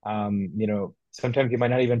 Sometimes you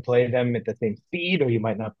might not even play them at the same speed, or you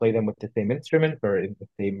might not play them with the same instruments or in the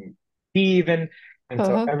same key even. And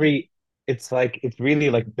so it's really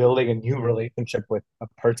like building a new relationship with a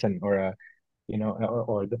person, or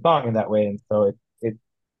or the song in that way. And so it's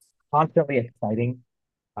constantly exciting.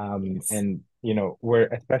 And we're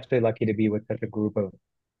especially lucky to be with such a group of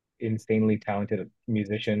insanely talented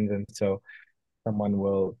musicians. And so someone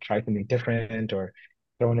will try something different, or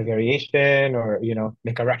throw in a variation, or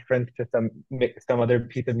make a reference to some other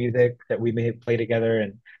piece of music that we may play together.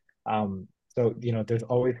 And so there's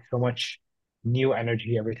always so much new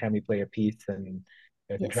energy every time we play a piece, and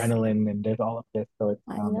there's adrenaline, and there's all of this. So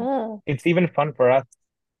it's even fun for us.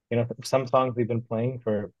 Some songs we've been playing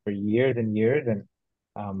for years and years, and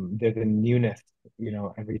there's a newness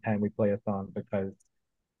every time we play a song, because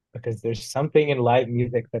there's something in live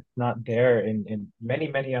music that's not there in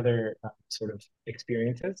many other sort of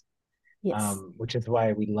experiences. Which is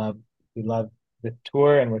why we love this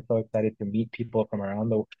tour, and we're so excited to meet people from around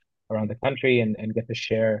the country, and get to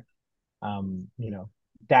share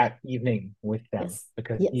that evening with them,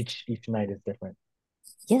 because each night is different.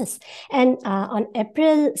 Yes. And on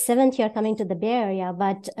April 7th, you're coming to the Bay Area,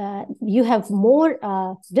 but you have more,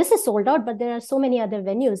 this is sold out, but there are so many other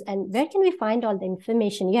venues. And where can we find all the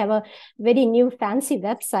information? You have a very new fancy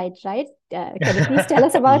website, right? Can you please tell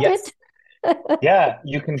us about it? Yeah,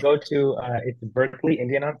 you can go to, it's Berklee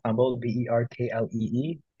Indian Ensemble,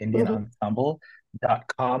 Berklee,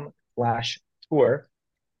 indianensemble.com/tour.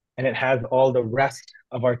 And it has all the rest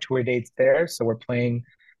of our tour dates there. So we're playing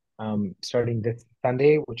starting this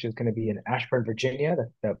Sunday, which is going to be in Ashburn, Virginia.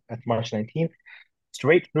 That's March 19th,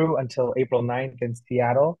 straight through until April 9th in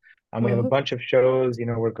Seattle. We have a bunch of shows.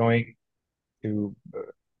 We're going to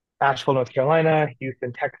Asheville, North Carolina,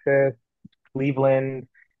 Houston, Texas, Cleveland,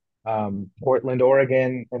 Portland,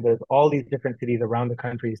 Oregon, and there's all these different cities around the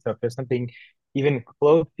country. So if there's something even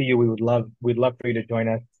close to you, we'd love for you to join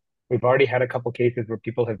us. We've already had a couple cases where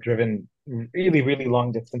people have driven really, really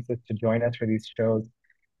long distances to join us for these shows.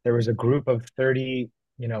 there was a group of 30,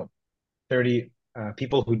 30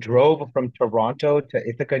 people who drove from Toronto to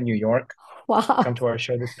Ithaca, New York, to come Wow. to our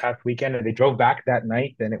show this past weekend, and they drove back that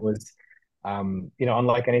night, and it was,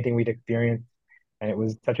 unlike anything we'd experienced, and it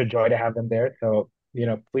was such a joy to have them there. So,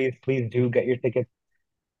 please do get your tickets.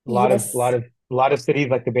 A lot of, Yes. lot of cities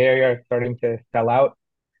like the Bay Area are starting to sell out.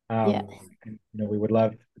 Yeah. And, we would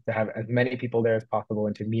love to have as many people there as possible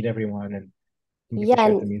and to meet everyone and get to Yeah.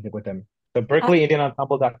 share And some music with them. So uh,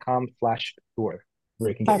 berkeleeindianensemble.com/tour, where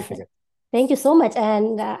you can get your perfect. tickets. Thank you so much.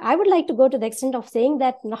 And I would like to go to the extent of saying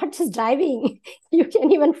that not just driving, you can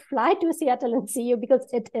even fly to Seattle and see you because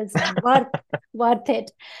it is worth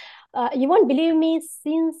it. You won't believe me,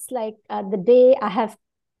 since like the day I have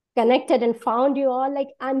connected and found you all, like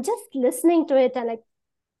I'm just listening to it, and like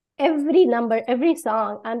every number, every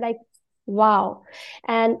song, I'm like, wow.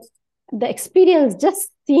 And the experience, just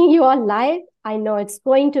seeing you all live, I know it's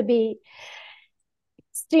going to be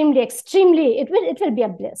extremely, it will be a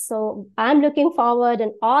bliss. So I'm looking forward,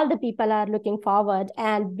 and all the people are looking forward.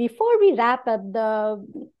 And before we wrap up,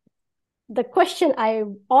 the question I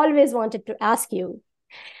always wanted to ask you,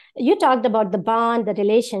 you talked about the bond, the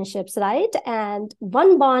relationships, right? And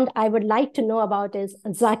one bond I would like to know about is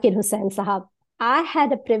Zakir Hussain Sahab. I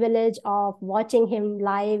had a privilege of watching him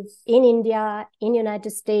live in India, in United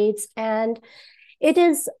States, and it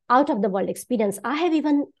is out of the world experience. I have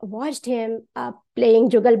even watched him playing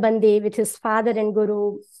Jugalbandi with his father and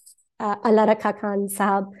guru, Allah Rakha Khan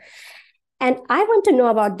Sahab. And I want to know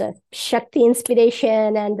about the Shakti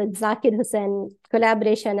inspiration and the Zakir Hussain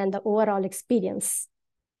collaboration and the overall experience.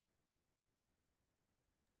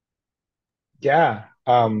 Yeah.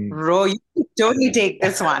 Ro, you should totally take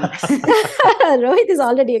this one. Rohit is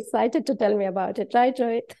already excited to tell me about it, right,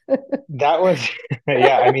 Rohit? That was,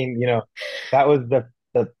 yeah, I mean, that was the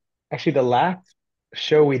actually the last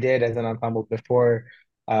show we did as an ensemble before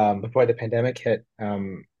the pandemic hit.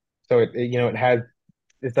 So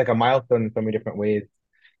it's like a milestone in so many different ways.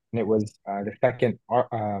 And it was the second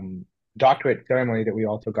doctorate ceremony that we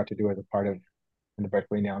also got to do as a part of the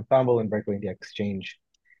Berklee Indian Ensemble and Berklee India Exchange.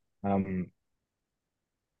 Um,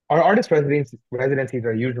 our artist residencies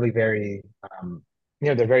are usually very,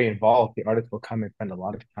 they're very involved. The artists will come and spend a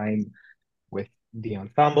lot of time with the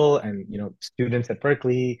ensemble and students at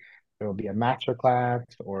Berklee. There will be a master class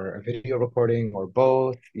or a video recording or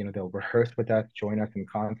both. They'll rehearse with us, join us in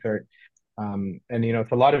concert, and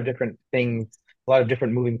it's a lot of different things, a lot of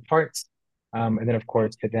different moving parts. And then of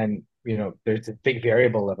course, there's a big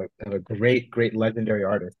variable of a great legendary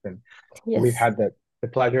artist, and we've Yes, had the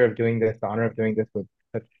pleasure of doing this, the honor of doing this with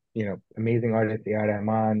such amazing artists, A.R.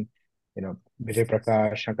 Rahman, Vijay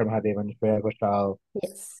Prakash, Shankar Mahadevan, Shreya Ghoshal,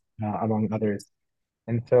 yes, among others.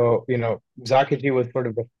 And so, Zakiji was sort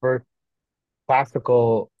of the first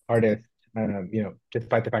classical artist,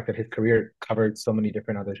 despite the fact that his career covered so many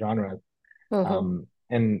different other genres. mm-hmm.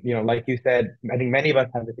 And, like you said, I think many of us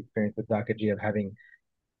have this experience with Zakiji of having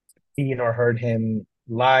seen or heard him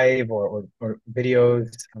live or videos,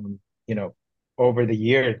 you know, over the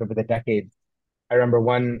years, over the decades. I remember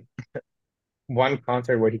one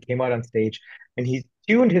concert where he came out on stage and he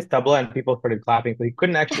tuned his tabla and people started clapping, so he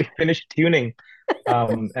couldn't actually finish tuning.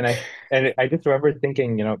 And I just remember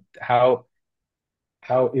thinking, how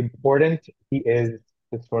important he is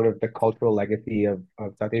to sort of the cultural legacy of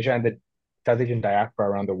South Asia and the South Asian diaspora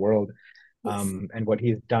around the world, Yes, and what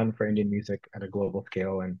he's done for Indian music at a global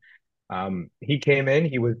scale. And he came in,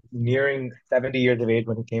 he was nearing 70 years of age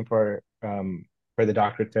when he came for the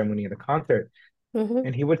doctorate ceremony and the concert. mm-hmm.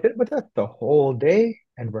 And he would sit with us the whole day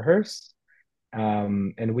and rehearse.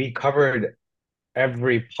 And we covered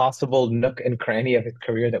every possible nook and cranny of his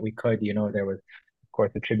career that we could. There was, of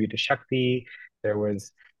course, a tribute to Shakti. There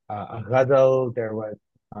was a ghazal. There was,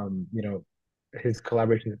 his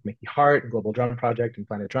collaborations with Mickey Hart, Global Drum Project, and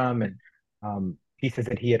Planet Drum, and pieces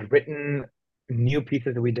that he had written, new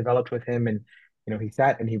pieces that we developed with him. And he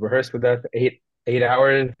sat and he rehearsed with us 8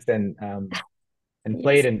 hours and Yes,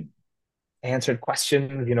 played and answered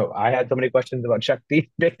questions. I had so many questions about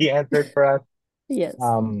Shakti that he answered for us. yes.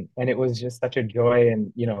 And it was just such a joy.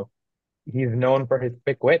 And, he's known for his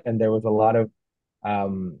quick wit, and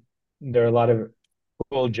um, there are a lot of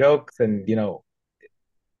cool jokes, and,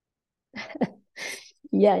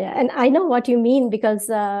 Yeah, yeah. And I know what you mean because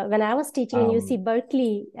when I was teaching in UC um,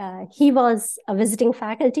 Berkeley, he was a visiting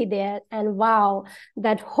faculty there. And wow,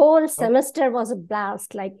 that whole oh, semester was a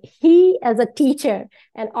blast. Like he as a teacher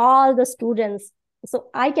and all the students. So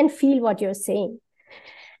I can feel what you're saying.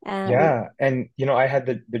 And yeah. And, I had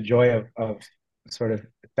the joy of sort of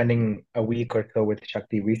spending a week or so with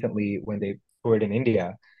Shakti recently when they toured in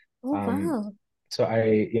India. oh, Um, wow. So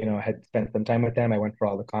I, had spent some time with them. I went for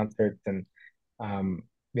all the concerts, and I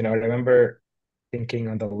remember thinking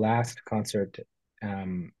on the last concert,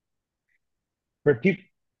 um, for people,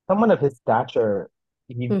 someone of his stature,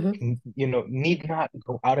 he, Mm-hmm. need not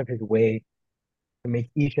go out of his way to make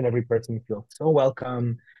each and every person feel so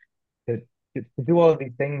welcome, to, to do all of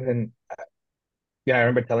these things. And I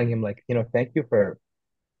remember telling him, like, thank you for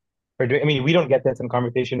doing. I mean, we don't get this in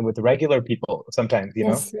conversation with regular people sometimes,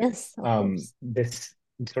 Yes, yes, of course. this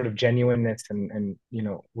sort of genuineness and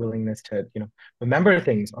willingness to remember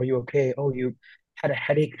things. Are you okay? Oh, you had a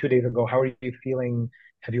headache 2 days ago. How are you feeling?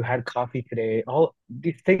 Have you had coffee today? All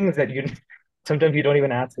these things that you sometimes you don't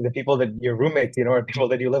even ask the people that your roommates, or people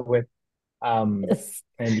that you live with. Yes.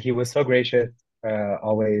 And he was so gracious,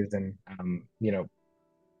 always. And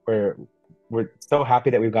we're we're so happy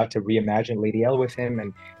that we got to reimagine Lady L with him,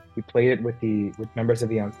 and we played it with members of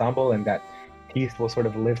the ensemble, and that piece will sort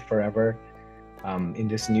of live forever in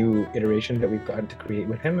this new iteration that we've gotten to create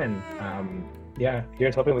with him. And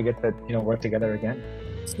here's hoping we get to work together again.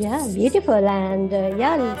 Yeah, beautiful. And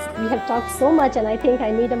we have talked so much, and I think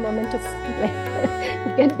I need a moment to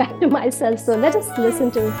get back to myself. So let us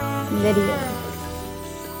listen to Lady L.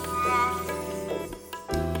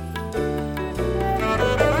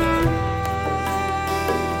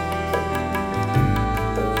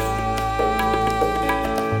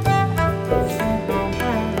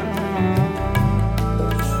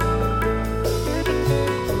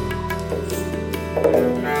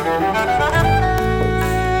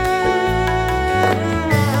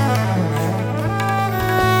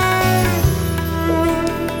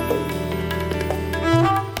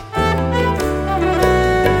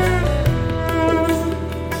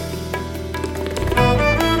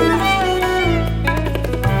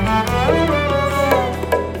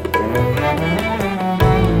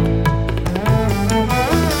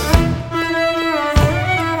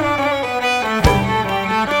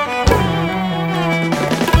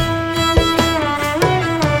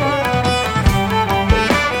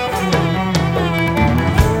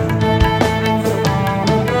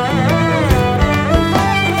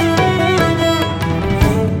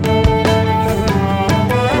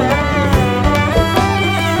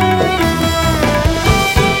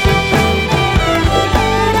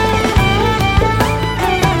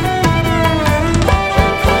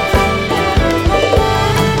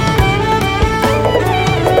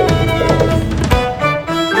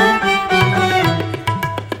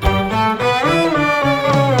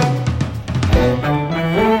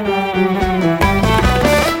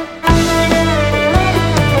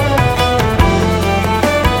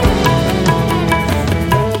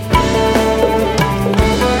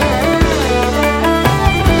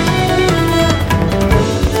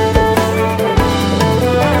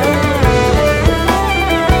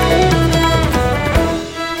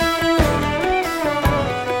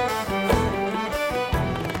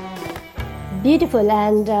 Beautiful.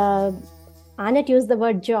 And Anat used the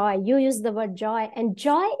word joy. You used the word joy. And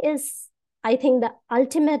joy is, I think, the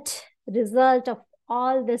ultimate result of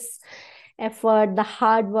all this effort, the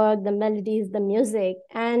hard work, the melodies, the music.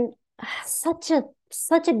 And such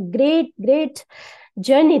a great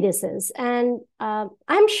journey this is. And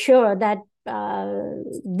I'm sure that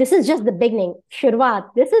this is just the beginning.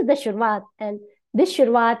 Shurwaat. This is the Shurwaat. And this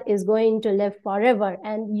Shurwaat is going to live forever.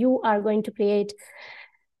 And you are going to create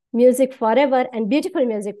music forever and beautiful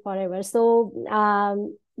music forever. So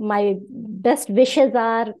my best wishes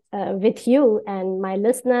are with you and my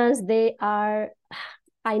listeners. I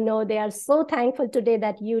know they are so thankful today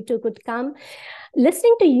that you two could come.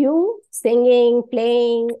 Listening to you singing,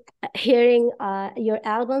 playing, hearing your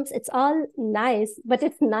albums, it's all nice, but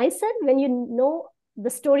it's nicer when you know the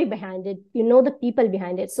story behind it, the people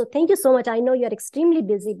behind it. So thank you so much. I know you're extremely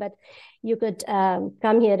busy, but you could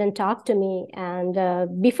come here and talk to me.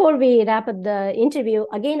 And before we wrap up the interview,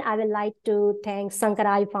 again, I would like to thank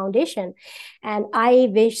Sankarai Foundation. And I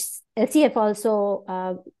wish SEF also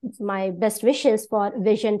my best wishes for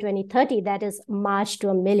Vision 2030, that is March to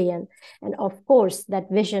a Million. And of course, that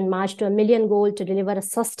vision, March to a Million goal to deliver a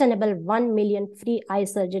sustainable 1 million free eye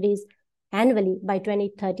surgeries annually by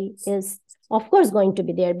 2030 is of course going to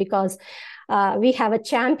be there, because we have a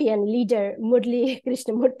champion leader, Murli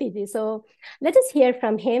Krishnamurthy. So let us hear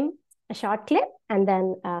from him a short clip, and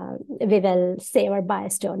then we will say our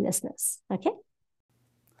bias to our listeners. Okay.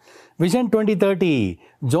 Vision 2030.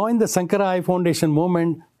 Join the Sankara Eye Foundation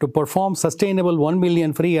movement to perform sustainable 1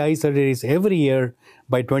 million free eye surgeries every year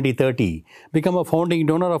by 2030. Become a founding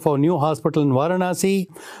donor of our new hospital in Varanasi,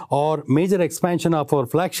 or major expansion of our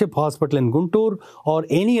flagship hospital in Guntur, or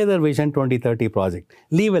any other Vision 2030 project.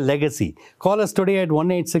 Leave a legacy. Call us today at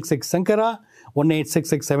 1866 Sankara,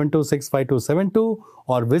 1866-726-5272,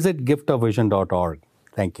 or visit giftofvision.org.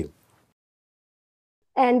 Thank you.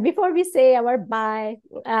 And before we say our bye,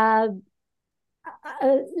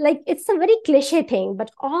 like it's a very cliche thing,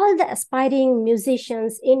 but all the aspiring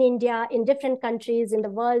musicians in India, in different countries in the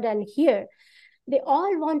world and here, they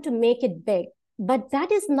all want to make it big. But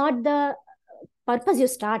that is not the purpose you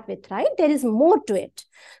start with, right? There is more to it.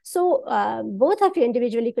 So both of you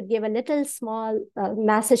individually could give a little small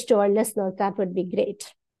message to our listeners. That would be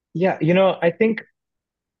great. Yeah, I think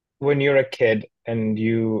when you're a kid and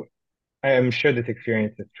I'm sure this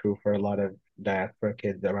experience is true for a lot of diaspora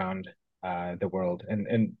kids around the world,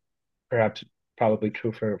 and perhaps probably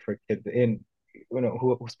true for kids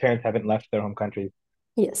whose parents haven't left their home countries.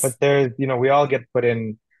 Yes. But we all get put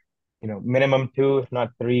in, minimum two, if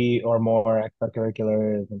not three or more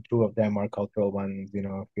extracurriculars, and two of them are cultural ones.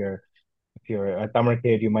 If you're a Tamil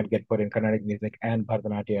kid, you might get put in Carnatic music and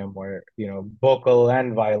Bharatanatyam, or vocal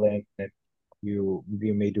and violin, and you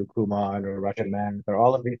may do Kumar or Russian dance or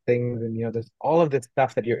all of these things, and there's all of this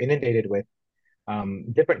stuff that you're inundated with,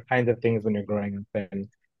 different kinds of things when you're growing up, and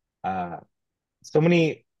so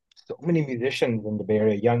many musicians in the Bay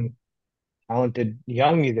Area, talented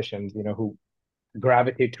young musicians, who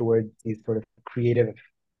gravitate towards these sort of creative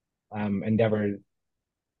endeavors,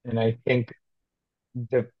 and I think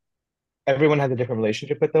everyone has a different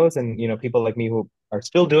relationship with those, and people like me who are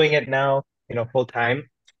still doing it now, full time.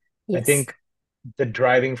 Yes. I think the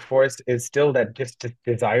driving force is still that just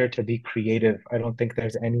desire to be creative. I don't think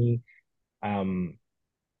there's any,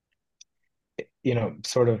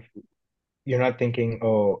 sort of, you're not thinking,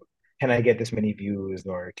 oh, can I get this many views,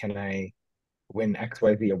 or can I win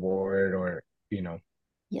XYZ award, or,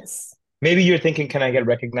 Yes. maybe you're thinking, can I get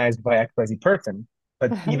recognized by XYZ person?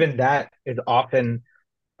 But even that is often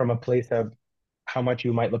from a place of how much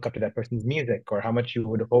you might look up to that person's music, or how much you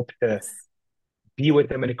would hope to be with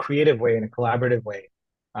them in a creative way, in a collaborative way.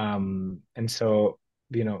 And so,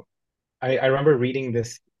 I remember reading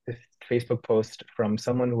this Facebook post from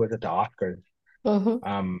someone who was at the Oscars,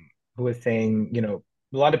 who was saying, a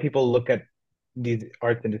lot of people look at these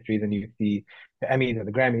arts industries and you see the Emmys or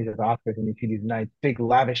the Grammys or the Oscars, and you see these nice, big,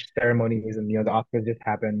 lavish ceremonies, and, the Oscars just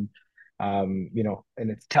happened, and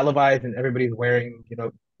it's televised, and everybody's wearing,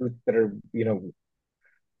 suits that are,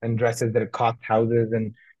 and dresses that cost houses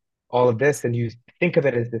and all of this, and you think of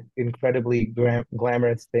it as this incredibly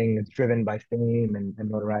glamorous thing. It's driven by fame and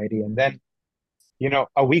notoriety, and then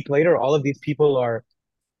a week later, all of these people are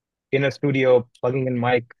in a studio plugging in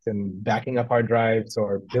mics and backing up hard drives,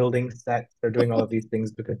 or building sets, or doing all of these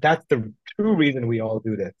things, because that's the true reason we all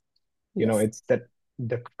do this. It's that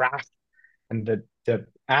the craft and the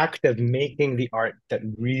act of making the art that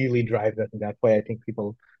really drives us, and that's why I think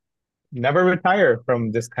people never retire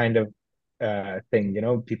from this kind of thing.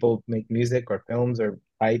 People make music or films or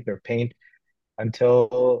write or paint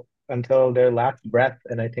until their last breath,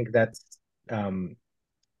 and I think that's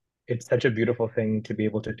it's such a beautiful thing to be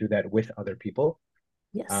able to do that with other people.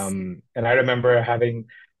 Yes. And I remember having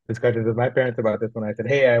discussions with my parents about this when I said,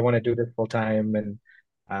 "Hey, I want to do this full time," and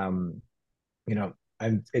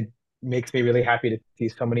it makes me really happy to see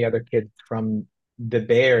so many other kids from the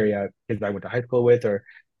Bay Area, kids I went to high school with, or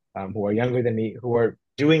who are younger than me, who are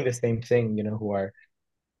doing the same thing, who are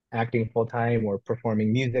acting full time, or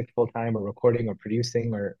performing music full time, or recording, or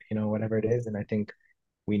producing, or whatever it is. And I think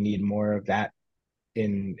we need more of that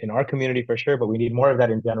in our community for sure, but we need more of that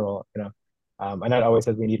in general. And that always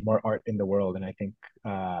says we need more art in the world. And I think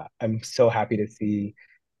I'm so happy to see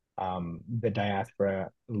the diaspora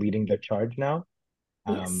leading the charge now.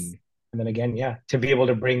 Yes. And then again, to be able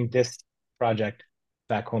to bring this project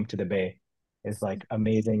back home to the Bay is like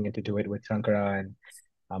amazing, and to do it with Shankara. And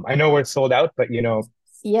I know we're sold out, but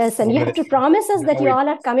yes, and you have to promise us that you all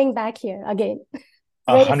are coming back here again.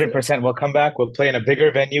 100%. We'll come back. We'll play in a bigger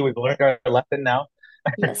venue. We've learned our lesson now.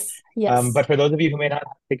 Yes. But for those of you who may not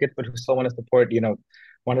have tickets but who still want to support,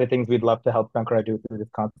 one of the things we'd love to help Shankara do through this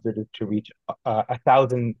concert is to reach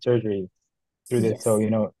 1,000 surgeries through this. Yes. So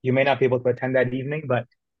you may not be able to attend that evening, but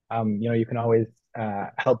you can always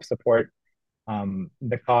help support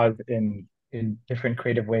the cause in different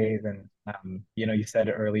creative ways. And you said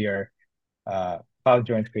earlier, cause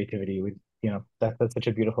joins creativity. That's such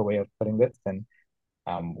a beautiful way of putting this, and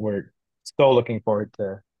we're so looking forward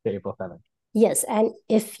to April 7th. Yes, and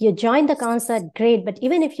if you join the concert, great. But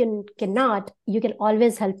even if you cannot, you can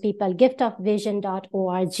always help people.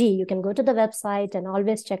 Giftofvision.org. You can go to the website and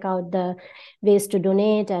always check out the ways to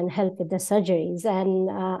donate and help with the surgeries. And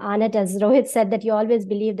Anand, as Rohit said, that you always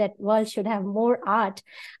believe that world should have more art.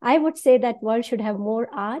 I would say that world should have more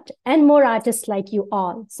art and more artists like you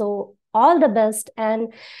all. So all the best.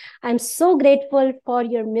 And I'm so grateful for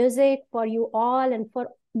your music, for you all, and for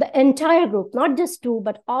the entire group, not just two,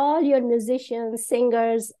 but all your musicians,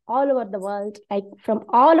 singers all over the world. Like from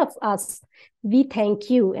all of us, we thank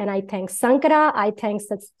you. And I thank Sankara, I thank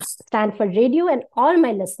Stanford Radio and all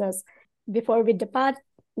my listeners. Before we depart,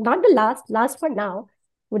 not the last for now,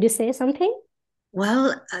 would you say something?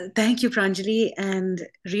 Well, thank you, Pranjali. And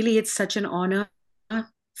really, it's such an honor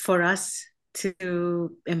for us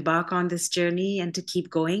to embark on this journey and to keep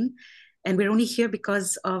going. And we're only here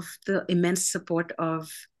because of the immense support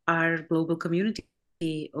of our global community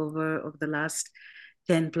over the last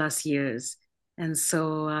 10 plus years. And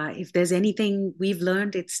so if there's anything we've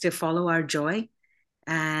learned, it's to follow our joy.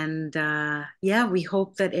 And we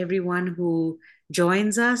hope that everyone who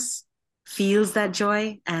joins us feels that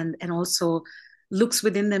joy and also looks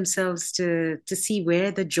within themselves to see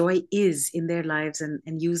where the joy is in their lives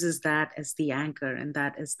and uses that as the anchor and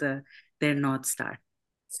that as their North Star.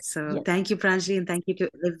 So yes. Thank you, Pranjali, and thank you to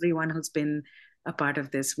everyone who's been a part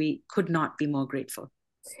of this. We could not be more grateful.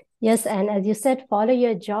 Yes, and as you said, follow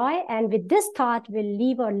your joy. And with this thought, we'll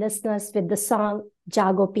leave our listeners with the song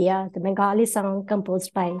Jago Pia, the Bengali song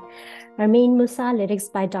composed by Armin Musa, lyrics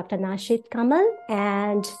by Dr. Nashid Kamal.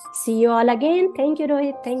 And see you all again. Thank you,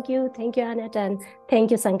 Rohit. Thank you, Anand. And thank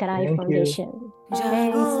you, Sankarai Foundation.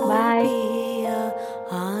 Thanks. Bye.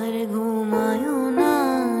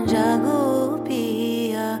 Jago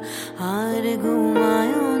Pia, aar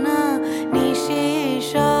ghumayo